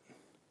like that?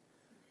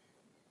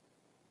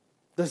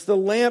 Does the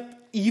lamp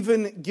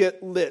even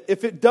get lit?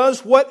 If it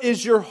does, what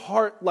is your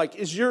heart like?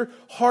 Is your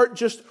heart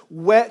just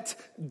wet,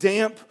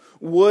 damp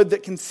wood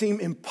that can seem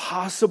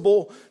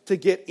impossible to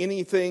get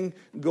anything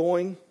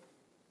going?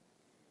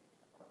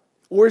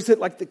 Or is it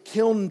like the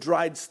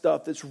kiln-dried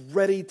stuff that's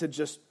ready to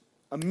just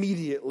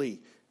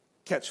immediately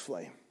catch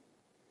flame?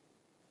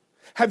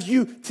 Have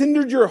you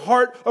tendered your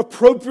heart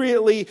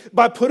appropriately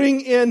by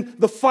putting in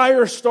the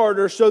fire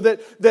starter so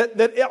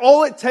that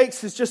all it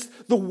takes is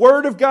just the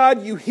word of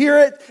God, you hear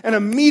it, and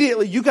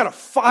immediately you got a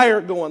fire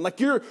going. Like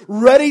you're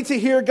ready to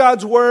hear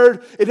God's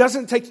word. It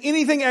doesn't take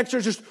anything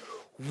extra, just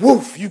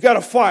woof, you got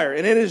a fire,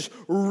 and it is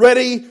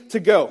ready to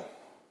go.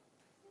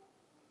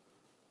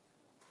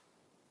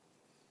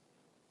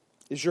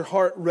 Is your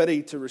heart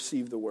ready to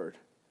receive the word?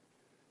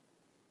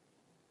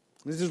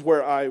 This is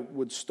where I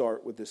would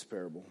start with this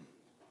parable.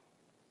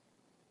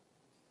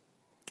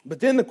 But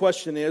then the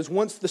question is,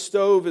 once the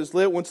stove is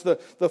lit, once the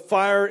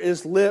fire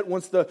is lit,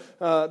 once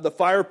the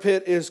fire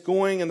pit is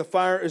going and the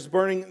fire is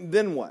burning,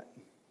 then what?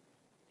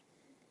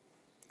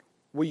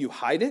 Will you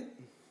hide it?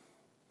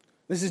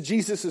 This is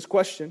Jesus'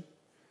 question.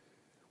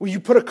 Will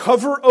you put a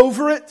cover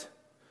over it?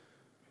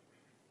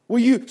 Will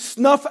you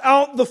snuff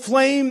out the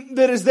flame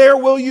that is there?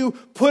 Will you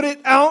put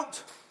it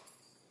out?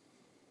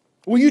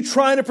 Will you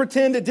try to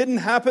pretend it didn't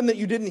happen, that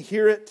you didn't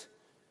hear it?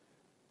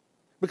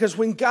 Because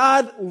when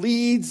God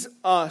leads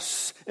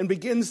us and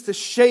begins to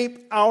shape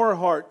our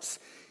hearts,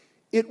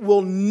 it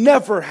will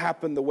never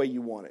happen the way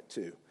you want it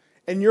to.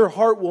 And your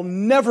heart will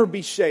never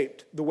be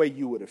shaped the way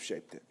you would have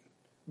shaped it.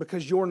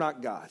 Because you're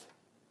not God.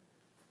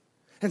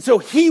 And so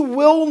He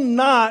will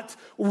not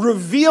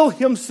reveal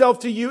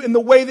Himself to you in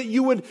the way that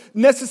you would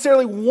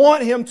necessarily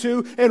want Him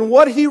to. And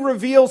what He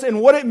reveals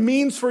and what it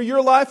means for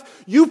your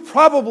life, you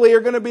probably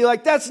are going to be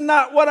like, that's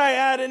not what I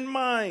had in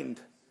mind.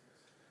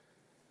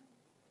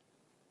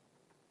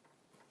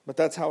 But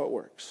that's how it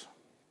works.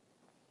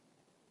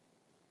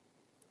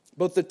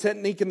 Both the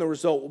technique and the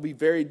result will be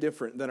very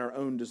different than our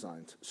own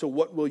designs. So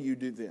what will you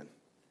do then?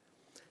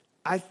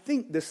 I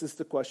think this is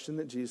the question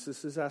that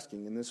Jesus is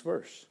asking in this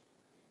verse.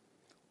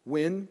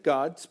 When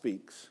God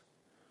speaks,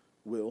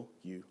 will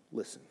you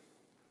listen?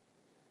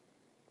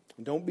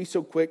 And don't be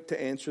so quick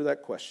to answer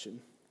that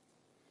question.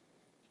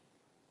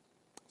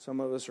 Some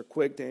of us are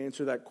quick to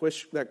answer that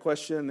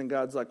question, and then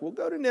God's like, well,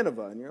 go to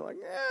Nineveh. And you're like,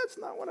 it's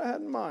not what I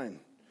had in mind.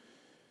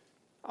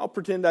 I'll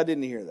pretend I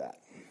didn't hear that.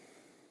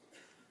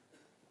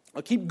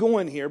 I'll keep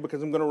going here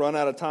because I'm going to run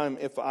out of time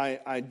if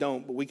I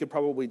don't, but we could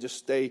probably just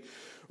stay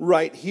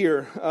right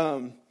here.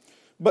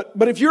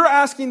 But if you're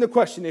asking the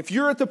question, if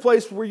you're at the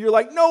place where you're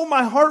like, no,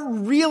 my heart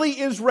really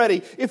is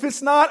ready. If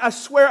it's not, I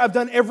swear I've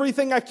done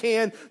everything I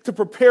can to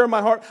prepare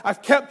my heart.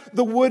 I've kept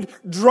the wood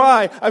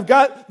dry. I've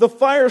got the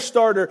fire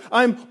starter.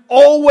 I'm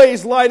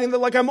always lighting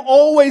I'm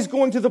always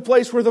going to the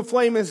place where the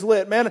flame is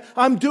lit. Man,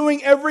 I'm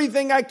doing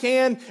everything I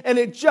can and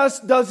it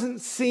just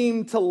doesn't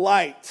seem to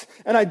light.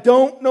 And I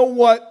don't know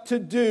what to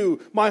do.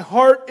 My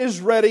heart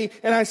is ready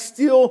and I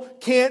still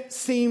can't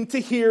seem to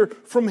hear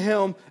from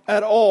Him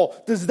at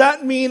all. Does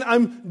that mean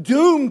I'm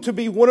doomed to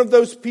be one of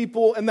those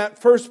people in that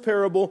first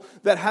parable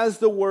that has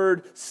the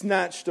word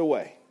snatched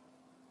away?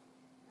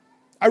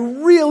 I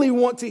really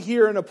want to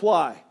hear and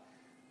apply,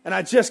 and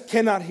I just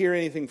cannot hear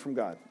anything from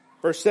God.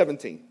 Verse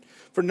 17.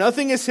 For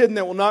nothing is hidden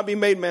that will not be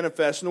made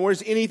manifest, nor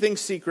is anything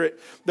secret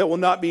that will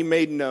not be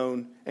made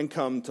known and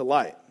come to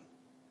light.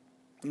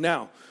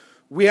 Now,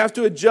 we have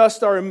to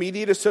adjust our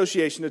immediate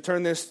association to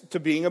turn this to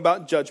being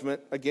about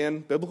judgment. Again,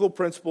 biblical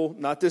principle,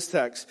 not this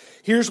text.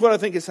 Here's what I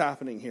think is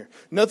happening here.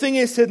 Nothing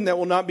is hidden that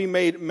will not be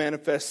made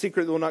manifest,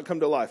 secret that will not come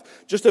to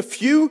life. Just a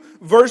few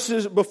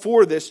verses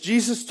before this,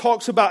 Jesus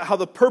talks about how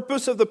the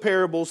purpose of the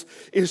parables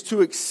is to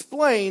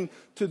explain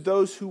to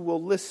those who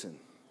will listen,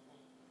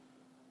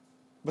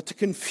 but to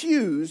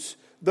confuse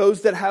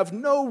those that have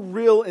no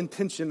real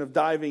intention of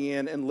diving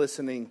in and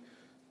listening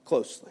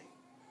closely.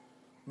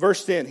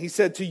 Verse 10, He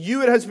said, to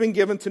you it has been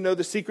given to know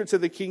the secrets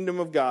of the kingdom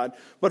of God,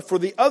 but for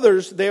the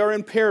others they are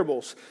in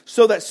parables,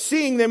 so that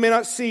seeing they may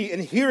not see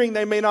and hearing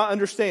they may not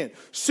understand.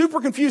 Super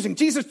confusing.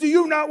 Jesus, do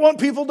you not want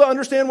people to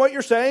understand what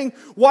you're saying?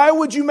 Why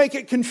would you make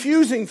it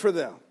confusing for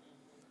them?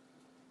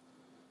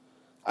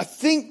 I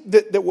think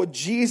that what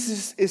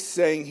Jesus is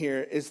saying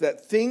here is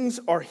that things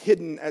are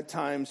hidden at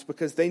times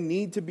because they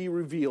need to be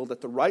revealed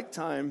at the right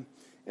time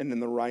and in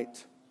the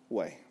right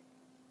way.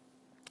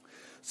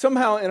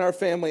 Somehow in our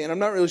family, and I'm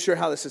not really sure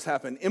how this has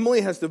happened,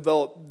 Emily has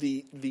developed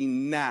the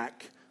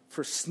knack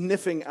for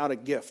sniffing out a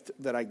gift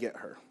that I get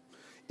her.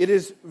 It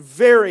is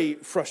very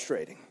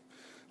frustrating.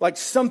 Like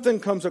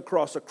something comes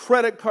across, a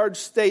credit card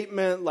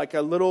statement, like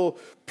a little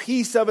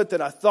piece of it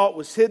that I thought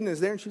was hidden is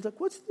there. And she's like,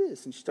 what's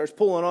this? And she starts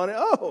pulling on it.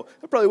 Oh,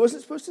 I probably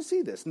wasn't supposed to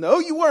see this. No,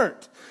 you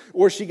weren't.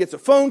 Or she gets a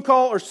phone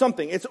call or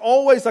something. It's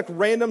always like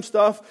random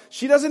stuff.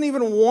 She doesn't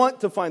even want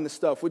to find the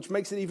stuff, which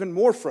makes it even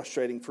more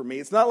frustrating for me.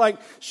 It's not like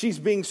she's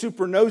being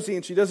super nosy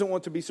and she doesn't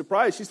want to be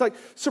surprised. She's like,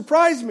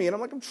 surprise me. And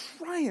I'm like, I'm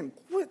trying.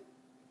 Quit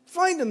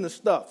finding the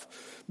stuff.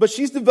 But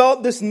she's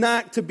developed this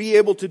knack to be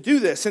able to do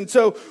this. And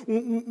so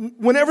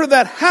whenever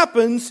that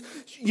happens,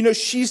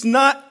 she's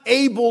not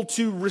able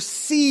to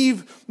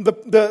receive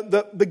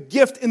the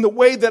gift in the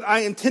way that I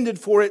intended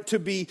for it to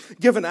be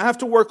given. I have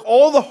to work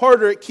all the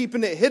harder at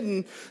keeping it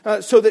hidden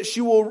so that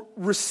she will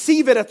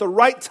receive it at the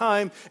right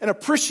time and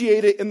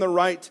appreciate it in the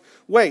right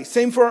way.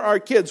 Same for our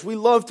kids. We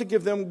love to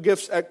give them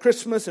gifts at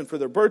Christmas and for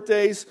their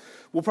birthdays.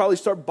 We'll probably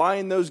start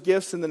buying those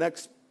gifts in the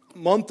next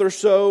month or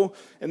so,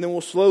 and then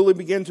we'll slowly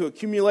begin to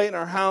accumulate in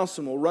our house,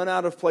 and we'll run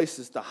out of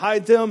places to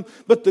hide them.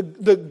 But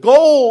the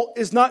goal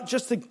is not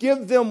just to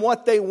give them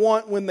what they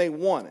want when they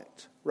want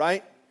it,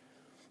 right?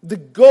 The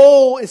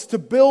goal is to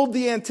build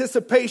the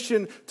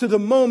anticipation to the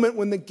moment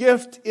when the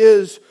gift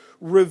is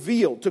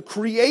revealed, to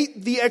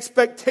create the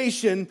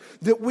expectation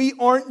that we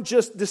aren't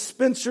just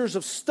dispensers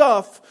of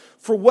stuff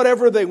for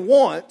whatever they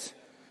want,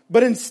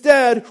 but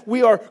instead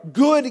we are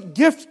good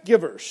gift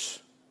givers.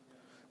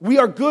 We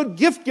are good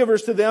gift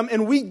givers to them,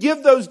 and we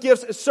give those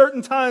gifts at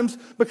certain times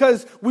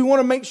because we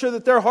want to make sure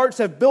that their hearts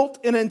have built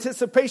in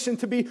anticipation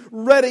to be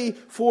ready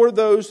for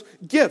those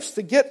gifts,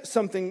 to get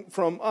something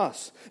from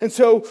us. And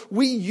so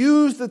we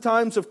use the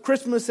times of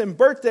Christmas and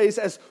birthdays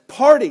as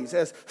parties,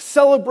 as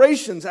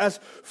celebrations, as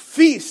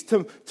feasts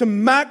to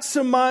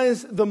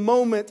maximize the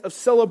moment of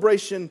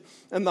celebration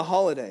and the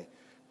holiday.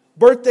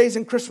 Birthdays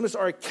and Christmas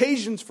are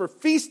occasions for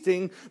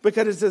feasting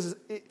because it is,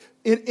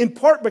 in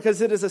part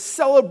because it is a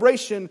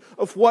celebration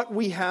of what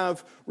we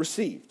have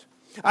received.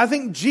 I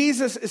think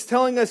Jesus is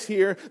telling us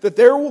here that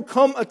there will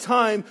come a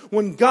time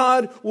when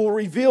God will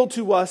reveal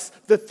to us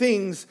the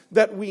things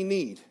that we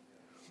need.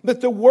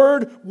 That the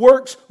Word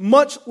works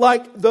much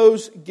like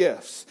those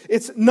gifts.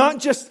 It's not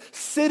just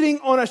sitting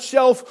on a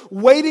shelf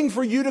waiting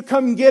for you to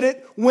come get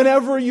it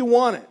whenever you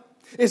want it.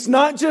 It's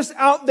not just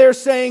out there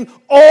saying,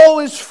 all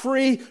is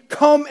free,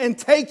 come and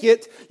take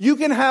it. You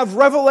can have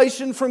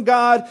revelation from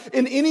God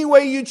in any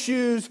way you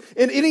choose,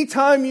 in any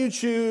time you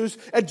choose,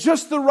 at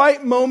just the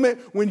right moment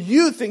when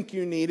you think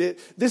you need it.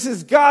 This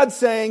is God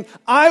saying,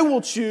 I will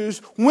choose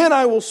when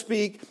I will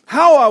speak,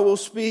 how I will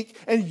speak,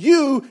 and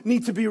you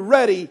need to be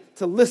ready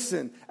to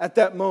listen at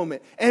that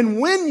moment.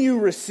 And when you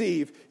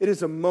receive, it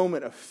is a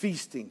moment of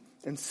feasting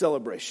and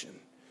celebration.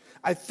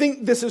 I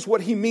think this is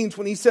what he means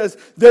when he says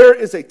there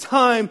is a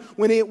time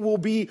when it will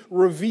be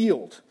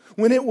revealed,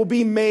 when it will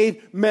be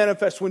made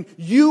manifest, when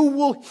you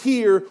will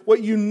hear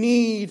what you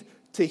need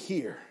to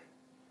hear.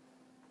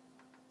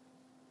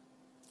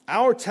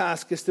 Our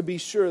task is to be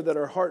sure that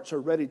our hearts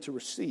are ready to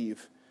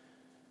receive.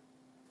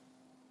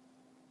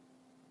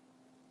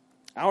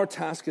 Our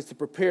task is to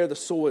prepare the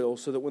soil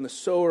so that when the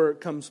sower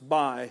comes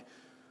by,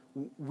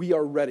 we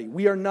are ready.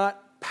 We are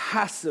not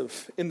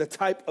passive in the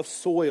type of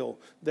soil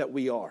that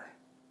we are.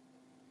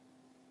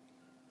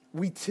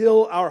 We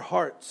till our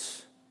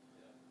hearts.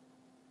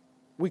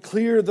 We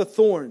clear the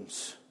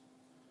thorns.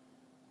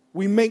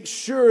 We make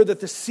sure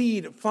that the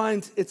seed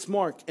finds its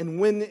mark.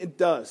 And when it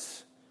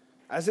does,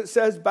 as it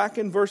says back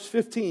in verse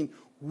 15,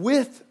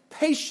 with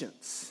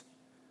patience,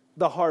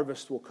 the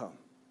harvest will come.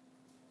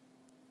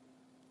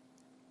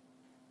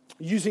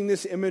 Using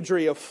this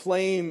imagery of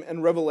flame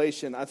and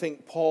revelation, I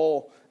think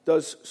Paul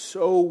does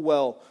so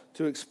well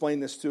to explain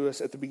this to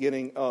us at the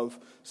beginning of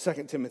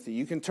 2 Timothy.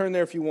 You can turn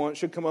there if you want. It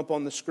should come up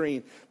on the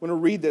screen. I'm going to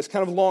read this,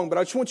 kind of long, but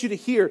I just want you to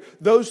hear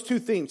those two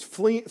themes,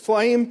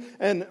 flame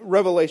and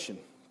revelation.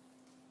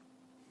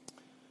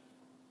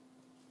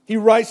 He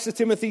writes to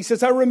Timothy, he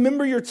says, I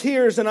remember your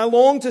tears and I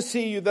long to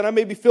see you that I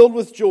may be filled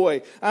with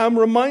joy. I am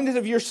reminded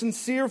of your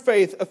sincere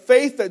faith, a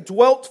faith that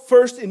dwelt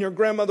first in your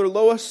grandmother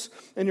Lois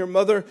and your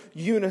mother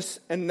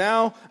Eunice, and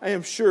now I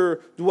am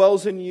sure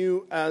dwells in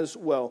you as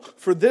well.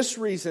 For this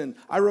reason,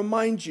 I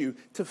remind you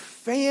to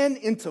fan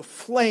into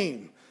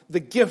flame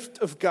the gift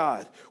of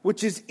God,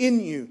 which is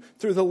in you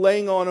through the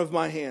laying on of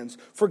my hands.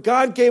 For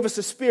God gave us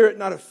a spirit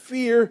not of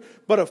fear,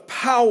 but of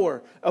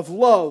power, of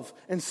love,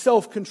 and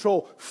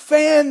self-control.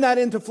 Fan that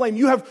into flame.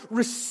 You have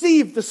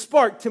received the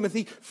spark,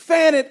 Timothy.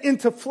 Fan it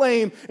into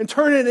flame and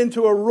turn it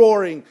into a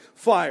roaring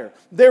fire.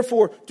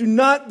 Therefore, do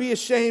not be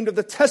ashamed of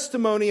the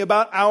testimony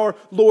about our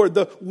Lord,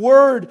 the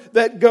word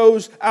that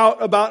goes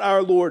out about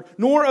our Lord,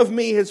 nor of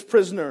me, his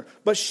prisoner,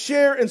 but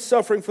share in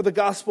suffering for the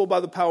gospel by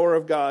the power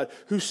of God,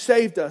 who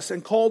saved us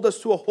and called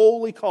us to a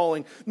holy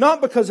calling, not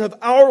because of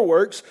our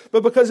works,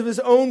 but because of his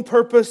own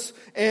purpose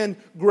and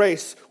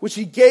grace, which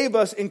he gave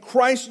us in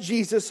Christ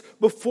Jesus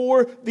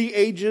before the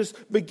ages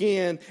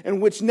began,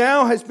 and which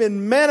now has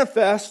been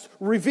manifest,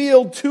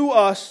 revealed to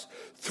us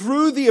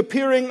through the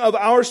appearing of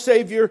our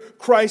Savior,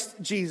 Christ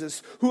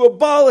Jesus, who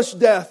abolished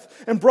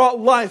death and brought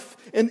life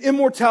and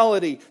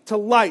immortality to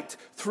light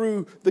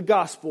through the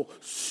gospel.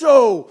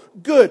 So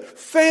good.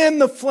 Fan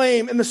the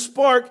flame and the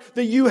spark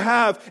that you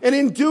have. And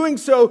in doing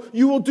so,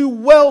 you will do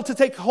well to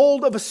take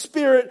hold of a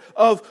spirit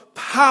of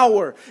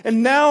power.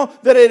 And now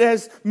that it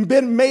has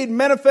been made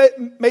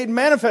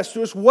manifest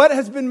to us, what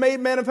has been made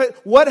manifest?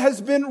 What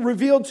has been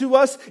revealed to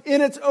us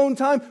in its own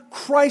time?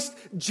 Christ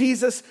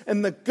Jesus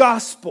and the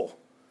gospel.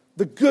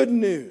 The good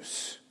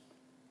news.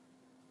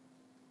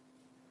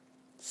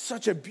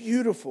 Such a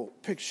beautiful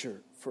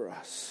picture for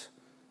us.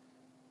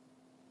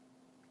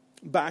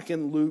 Back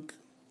in Luke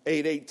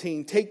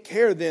 8:18, take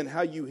care then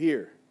how you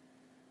hear.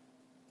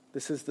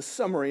 This is the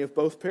summary of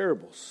both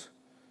parables.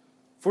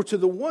 For to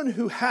the one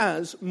who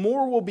has,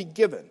 more will be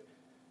given.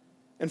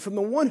 And from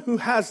the one who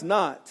has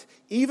not,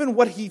 even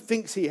what he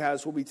thinks he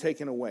has will be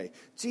taken away.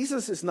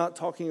 Jesus is not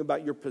talking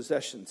about your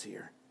possessions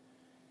here.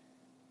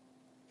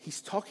 He's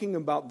talking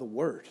about the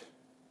Word.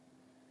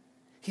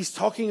 He's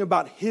talking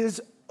about His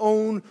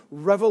own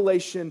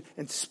revelation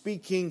and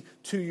speaking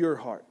to your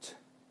heart.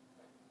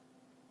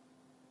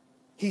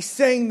 He's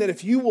saying that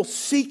if you will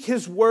seek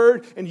His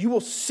Word and you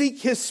will seek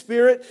His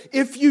Spirit,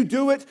 if you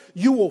do it,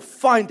 you will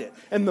find it.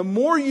 And the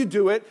more you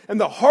do it and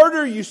the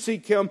harder you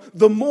seek Him,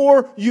 the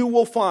more you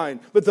will find.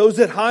 But those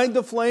that hide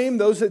the flame,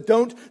 those that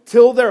don't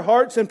till their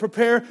hearts and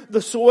prepare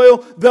the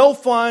soil, they'll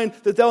find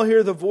that they'll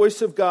hear the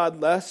voice of God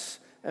less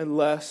and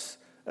less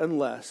and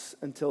less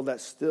until that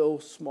still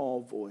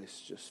small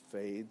voice just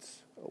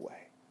fades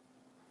away.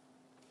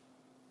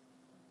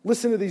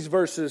 Listen to these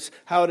verses,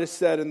 how it is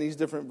said in these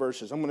different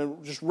verses. I'm going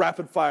to just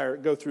rapid fire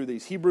go through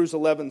these. Hebrews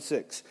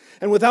 11:6.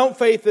 And without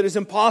faith it is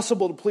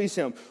impossible to please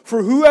Him.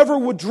 For whoever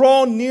would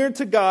draw near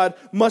to God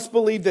must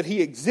believe that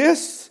He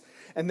exists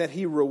and that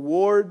He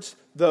rewards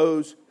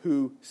those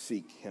who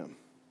seek Him.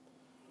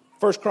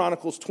 1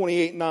 Chronicles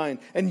 28:9.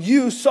 And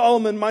you,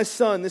 Solomon, my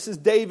son, this is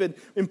David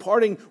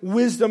imparting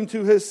wisdom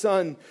to his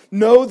son.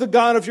 Know the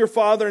God of your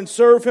father and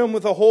serve Him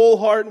with a whole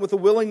heart and with a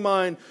willing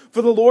mind.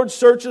 For the Lord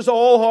searches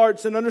all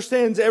hearts and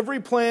understands every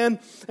plan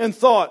and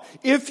thought.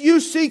 If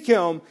you seek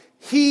Him,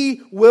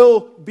 He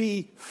will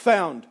be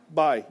found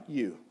by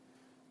you.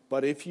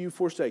 But if you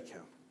forsake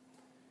Him,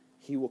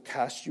 He will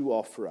cast you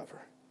off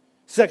forever.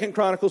 2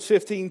 Chronicles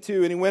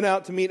 15:2, and he went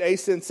out to meet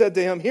Asa and said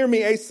to him, hear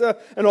me, Asa,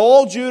 and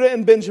all Judah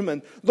and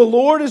Benjamin. The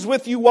Lord is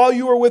with you while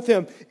you are with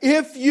Him.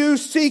 If you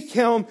seek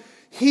Him,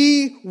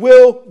 He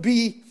will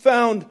be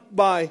found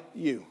by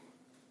you.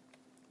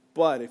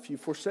 But if you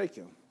forsake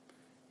Him,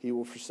 He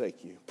will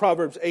forsake you.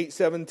 Proverbs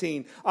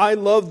 8:17, I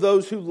love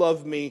those who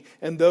love me,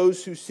 and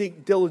those who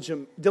seek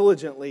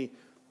diligently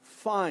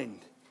find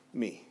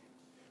me.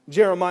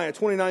 Jeremiah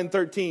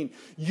 29:13,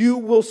 you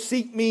will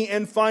seek me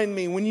and find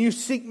me when you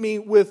seek me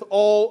with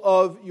all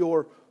of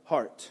your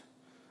heart.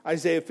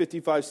 Isaiah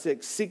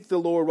 55:6, seek the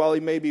Lord while He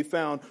may be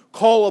found.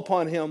 Call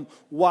upon Him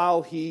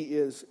while He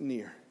is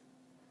near.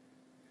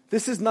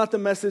 This is not the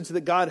message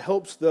that God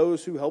helps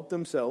those who help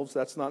themselves.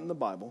 That's not in the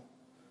Bible.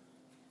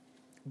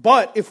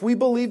 But if we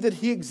believe that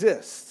He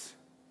exists,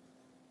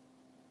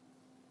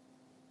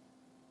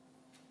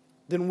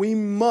 then we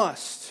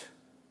must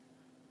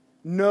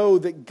know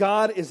that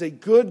God is a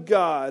good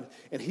God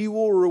and He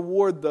will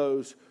reward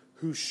those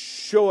who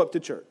show up to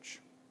church.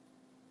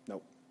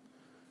 Nope.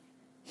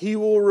 He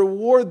will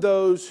reward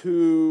those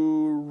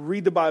who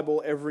read the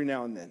Bible every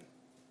now and then.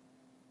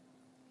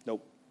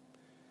 Nope.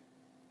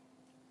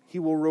 He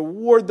will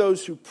reward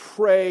those who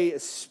pray,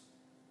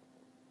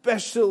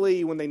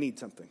 especially when they need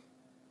something.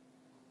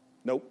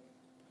 Nope.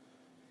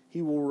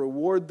 He will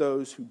reward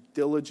those who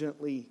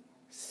diligently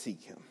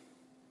seek Him.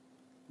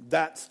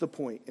 That's the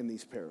point in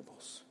these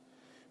parables.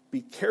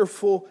 Be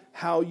careful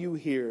how you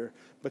hear,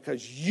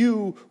 because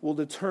you will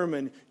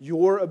determine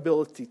your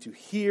ability to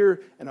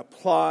hear and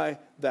apply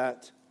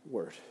that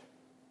word.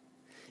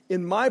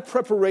 In my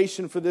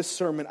preparation for this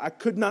sermon, I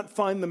could not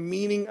find the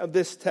meaning of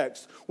this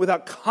text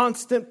without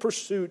constant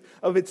pursuit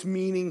of its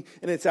meaning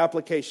and its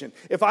application.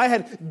 If I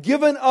had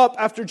given up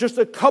after just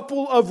a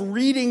couple of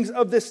readings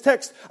of this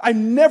text, I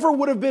never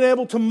would have been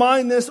able to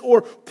mine this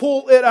or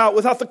pull it out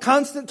without the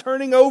constant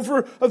turning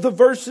over of the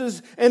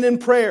verses and in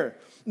prayer.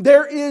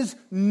 There is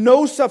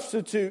no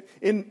substitute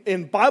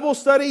in Bible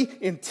study,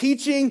 in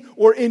teaching,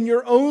 or in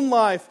your own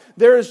life.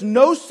 There is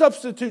no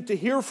substitute to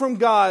hear from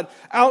God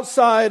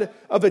outside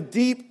of a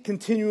deep,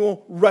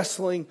 continual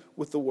wrestling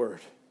with the Word.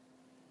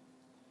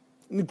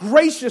 And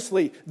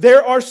graciously,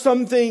 there are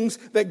some things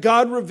that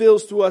God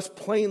reveals to us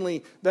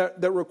plainly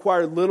that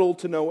require little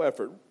to no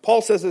effort.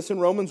 Paul says this in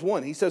Romans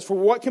 1. He says, for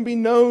what can be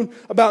known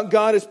about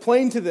God is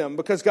plain to them,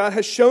 because God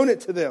has shown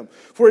it to them.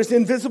 For His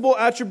invisible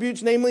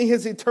attributes, namely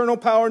His eternal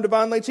power and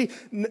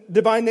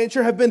divine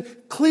nature, have been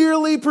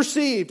clearly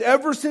perceived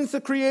ever since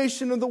the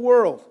creation of the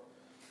world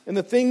and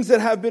the things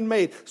that have been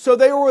made. So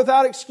they are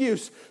without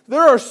excuse.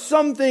 There are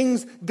some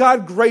things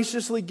God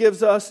graciously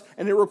gives us,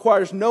 and it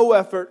requires no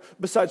effort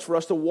besides for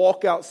us to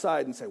walk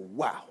outside and say,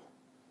 wow,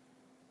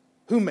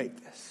 who made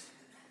this?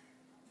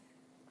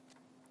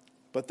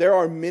 But there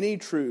are many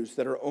truths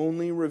that are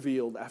only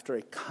revealed after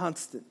a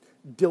constant,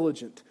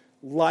 diligent,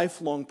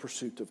 lifelong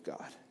pursuit of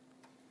God.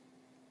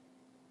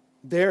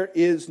 There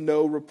is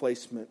no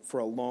replacement for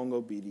a long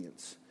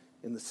obedience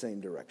in the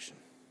same direction.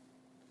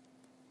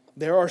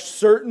 There are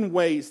certain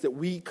ways that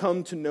we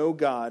come to know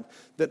God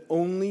that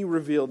only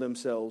reveal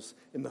themselves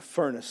in the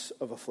furnace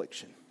of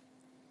affliction.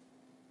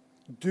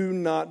 Do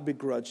not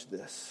begrudge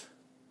this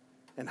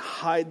and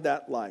hide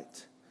that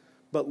light,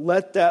 but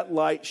let that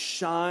light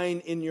shine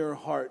in your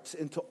hearts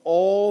into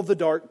all the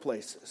dark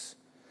places.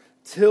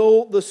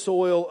 Till the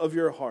soil of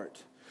your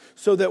heart,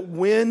 so that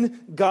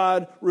when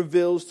God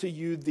reveals to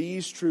you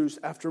these truths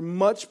after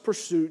much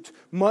pursuit,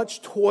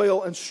 much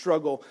toil and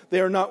struggle,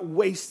 they are not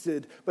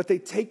wasted, but they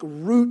take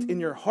root in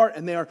your heart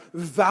and they are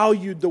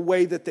valued the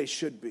way that they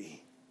should be.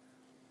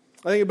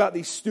 I think about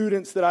these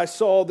students that I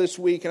saw this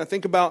week, and I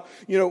think about,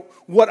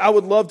 what I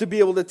would love to be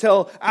able to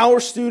tell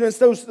our students,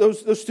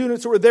 those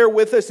students that were there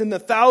with us, and the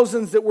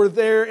thousands that were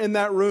there in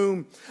that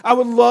room. I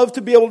would love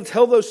to be able to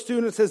tell those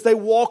students as they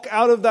walk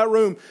out of that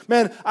room,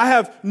 man, I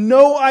have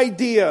no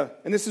idea,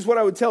 and this is what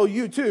I would tell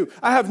you too,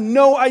 I have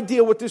no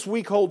idea what this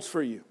week holds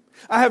for you.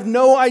 I have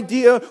no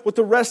idea what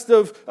the rest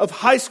of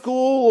high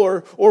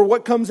school or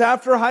what comes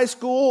after high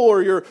school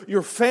or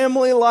your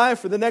family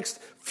life or the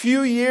next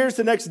few years,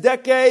 the next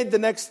decade, the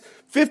next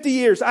 50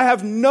 years. I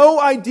have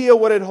no idea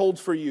what it holds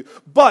for you.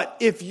 But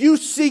if you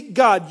seek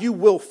God, you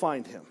will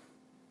find Him.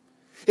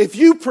 If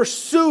you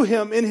pursue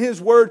Him in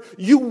His Word,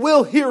 you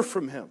will hear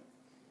from Him.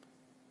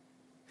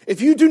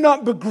 If you do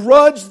not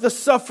begrudge the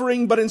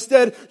suffering, but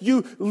instead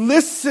you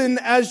listen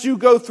as you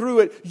go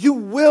through it, you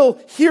will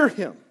hear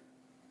Him.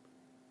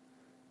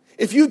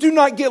 If you do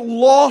not get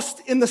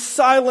lost in the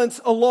silence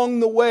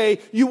along the way,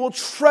 you will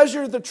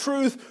treasure the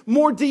truth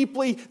more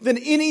deeply than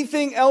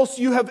anything else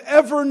you have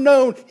ever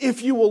known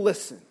if you will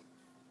listen.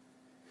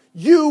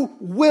 You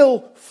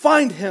will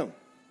find Him.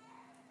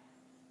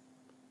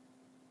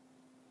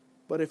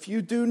 But if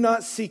you do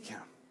not seek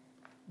Him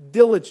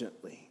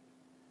diligently,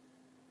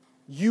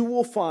 you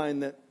will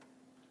find that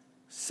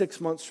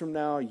 6 months from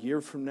now, a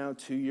year from now,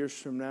 2 years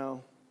from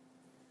now,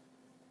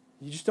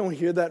 you just don't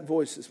hear that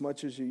voice as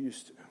much as you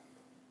used to.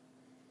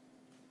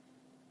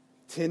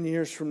 10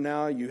 years from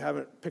now, you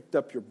haven't picked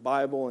up your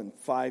Bible in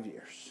 5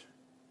 years.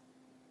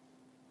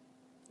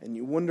 And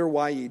you wonder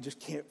why you just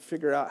can't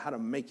figure out how to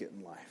make it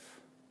in life.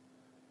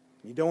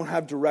 You don't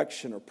have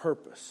direction or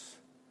purpose.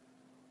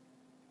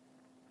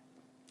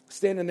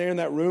 Standing there in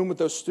that room with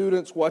those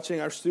students,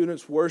 watching our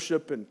students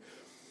worship and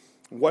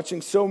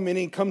watching so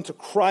many come to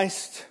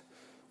Christ,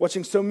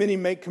 watching so many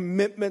make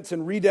commitments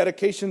and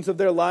rededications of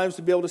their lives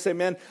to be able to say,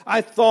 man,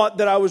 I thought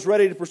that I was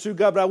ready to pursue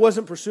God, but I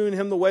wasn't pursuing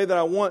Him the way that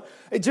I want.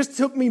 It just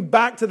took me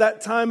back to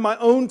that time, my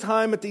own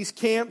time at these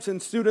camps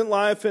and student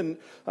life and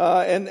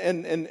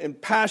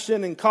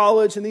passion and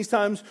college and these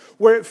times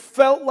where it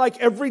felt like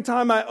every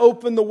time I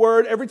opened the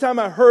Word, every time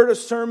I heard a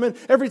sermon,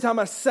 every time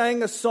I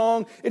sang a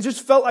song, it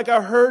just felt like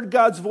I heard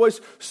God's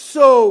voice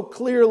so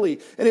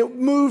clearly and it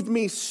moved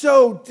me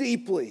so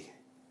deeply.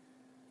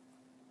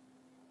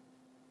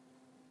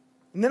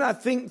 And then I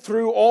think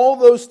through all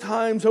those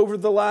times over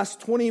the last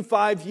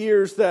 25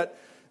 years that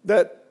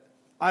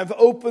I've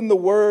opened the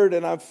Word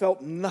and I've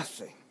felt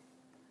nothing.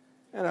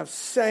 And I've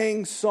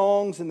sang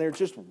songs and they're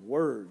just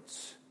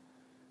words.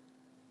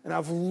 And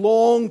I've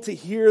longed to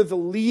hear the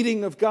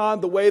leading of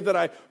God the way that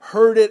I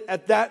heard it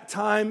at that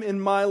time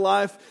in my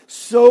life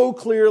so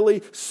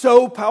clearly,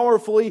 so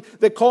powerfully,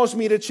 that caused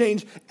me to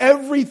change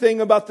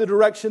everything about the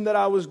direction that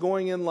I was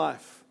going in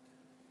life.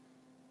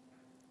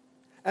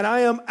 And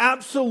I am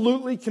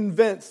absolutely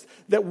convinced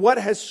that what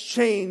has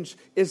changed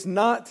is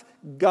not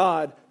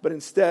God, but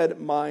instead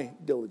my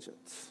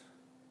diligence.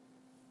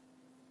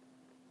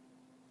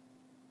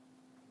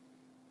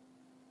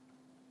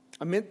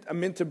 I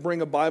meant to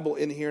bring a Bible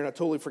in here, and I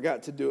totally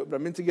forgot to do it, but I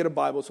meant to get a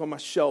Bible. It's on my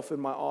shelf in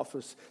my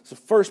office. It's the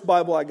first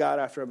Bible I got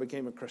after I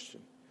became a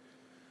Christian.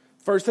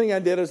 First thing I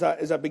did is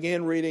I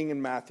began reading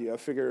in Matthew. I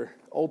figure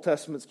Old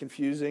Testament's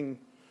confusing.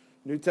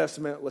 New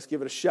Testament, let's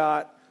give it a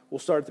shot. We'll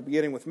start at the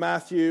beginning with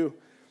Matthew.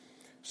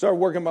 Started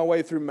working my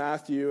way through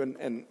Matthew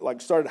and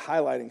started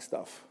highlighting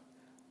stuff.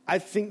 I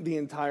think the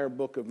entire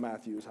book of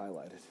Matthew is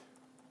highlighted.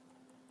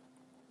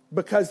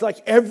 Because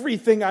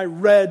everything I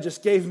read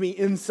just gave me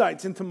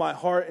insights into my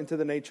heart, into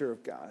the nature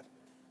of God.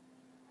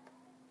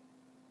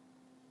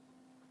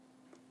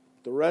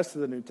 The rest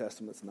of the New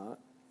Testament's not.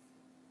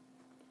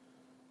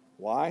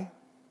 Why?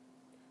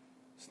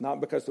 It's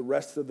not because the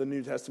rest of the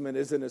New Testament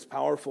isn't as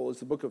powerful as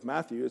the book of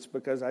Matthew. It's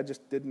because I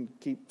just didn't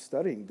keep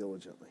studying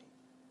diligently.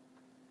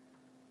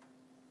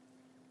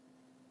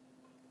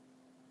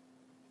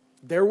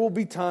 There will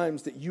be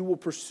times that you will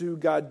pursue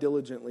God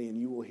diligently and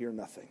you will hear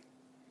nothing.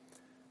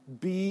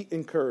 Be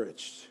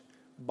encouraged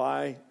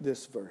by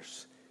this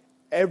verse.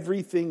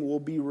 Everything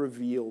will be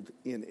revealed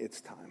in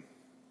its time.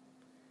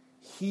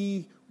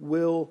 He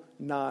will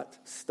not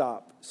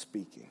stop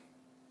speaking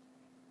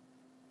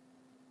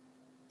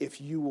if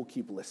you will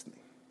keep listening.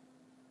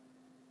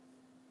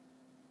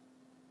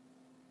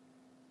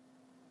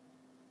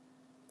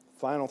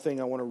 Final thing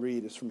I want to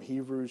read is from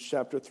Hebrews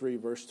chapter 3,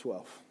 verse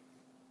 12.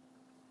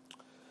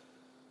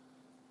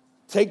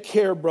 Take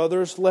care,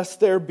 brothers,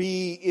 lest there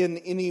be in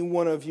any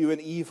one of you an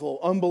evil,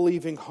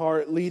 unbelieving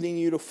heart, leading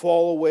you to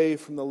fall away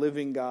from the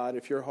living God.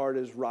 If your heart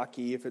is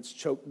rocky, if it's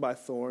choked by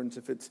thorns,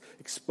 if it's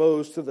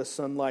exposed to the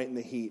sunlight and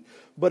the heat.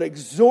 But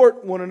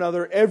exhort one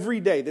another every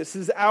day. This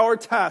is our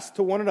task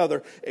to one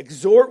another.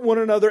 Exhort one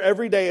another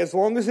every day, as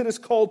long as it is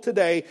called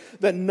today,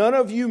 that none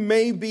of you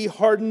may be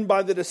hardened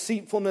by the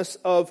deceitfulness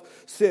of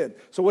sin.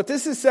 So what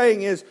this is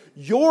saying is,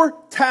 your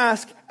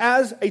task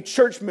as a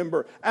church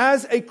member,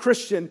 as a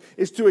Christian,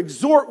 is to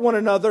exhort one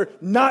another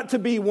not to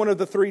be one of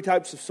the three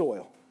types of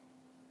soil,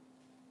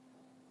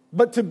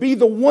 but to be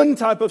the one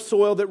type of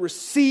soil that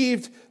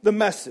received the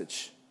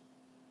message.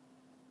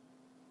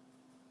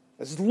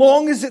 As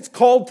long as it's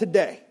called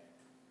today,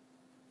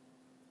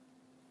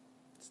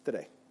 it's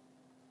today.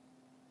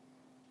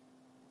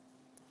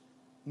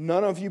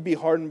 None of you be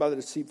hardened by the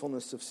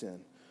deceitfulness of sin,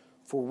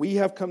 for we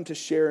have come to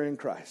share in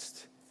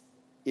Christ,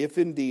 if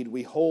indeed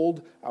we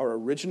hold our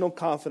original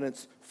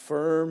confidence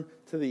firm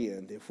to the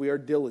end, if we are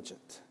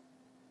diligent.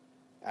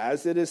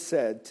 As it is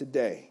said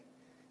today,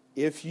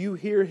 if you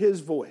hear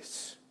his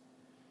voice,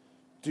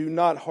 do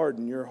not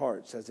harden your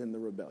hearts as in the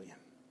rebellion.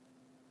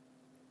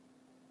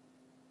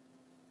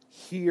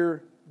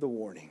 Hear the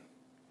warning.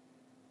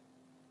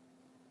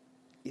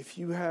 If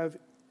you have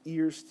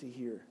ears to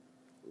hear,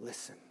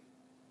 listen.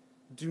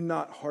 Do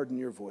not harden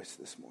your voice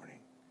this morning.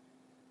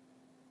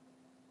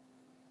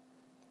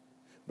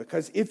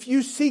 Because if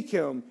you seek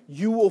him,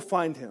 you will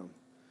find him.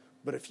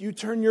 But if you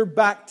turn your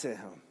back to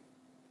him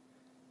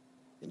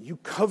and you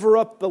cover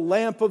up the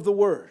lamp of the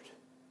word,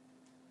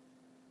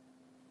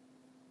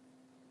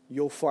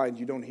 you'll find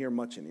you don't hear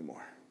much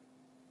anymore.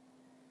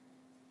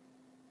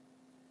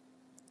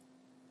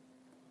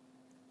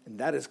 And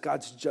that is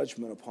God's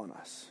judgment upon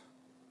us.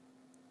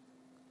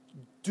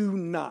 Do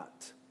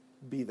not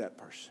be that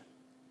person.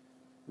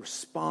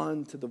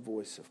 Respond to the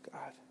voice of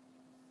God.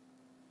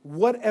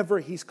 Whatever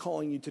he's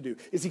calling you to do.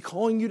 Is he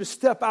calling you to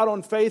step out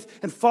on faith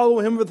and follow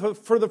him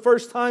for the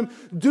first time?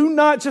 Do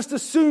not just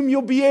assume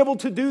you'll be able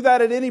to do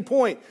that at any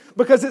point.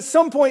 Because at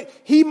some point,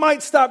 he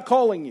might stop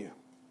calling you.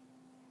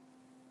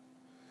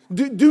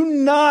 Do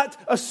not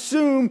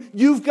assume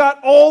you've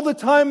got all the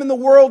time in the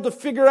world to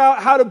figure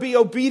out how to be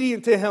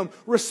obedient to him.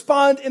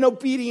 Respond in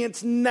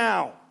obedience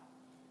now.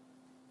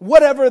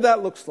 Whatever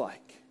that looks like.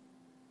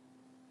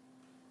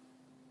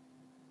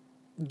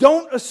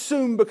 Don't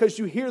assume because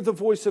you hear the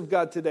voice of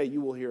God today,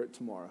 you will hear it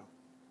tomorrow.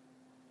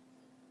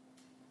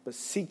 But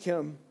seek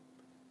him,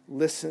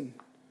 listen,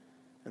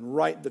 and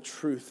write the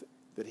truth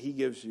that he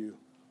gives you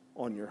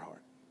on your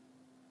heart.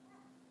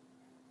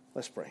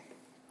 Let's pray.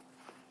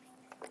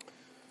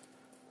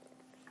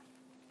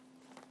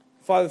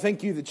 Father,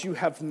 thank you that you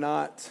have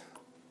not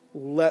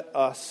let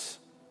us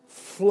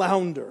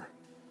flounder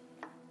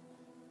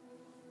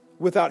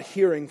without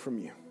hearing from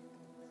you.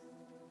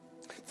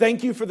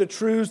 Thank you for the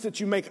truths that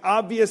you make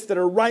obvious that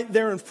are right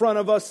there in front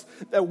of us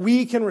that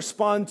we can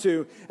respond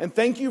to. And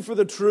thank you for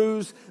the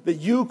truths that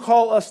you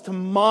call us to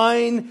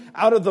mine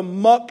out of the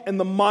muck and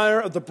the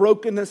mire of the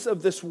brokenness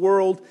of this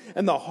world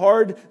and the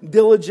hard,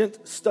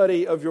 diligent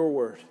study of your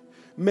word.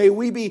 May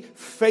we be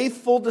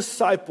faithful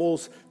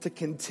disciples to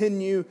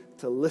continue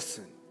to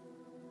listen.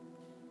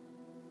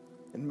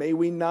 And may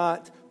we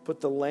not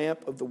put the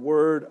lamp of the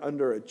word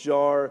under a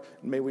jar.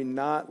 And may we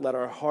not let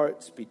our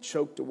hearts be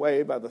choked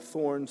away by the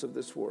thorns of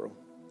this world.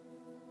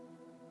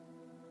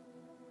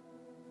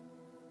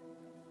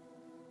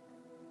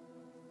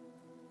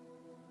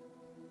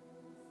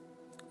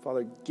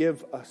 Father,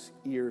 give us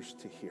ears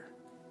to hear.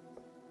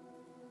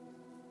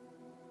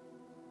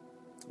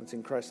 It's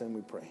in Christ's name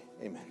we pray.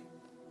 Amen.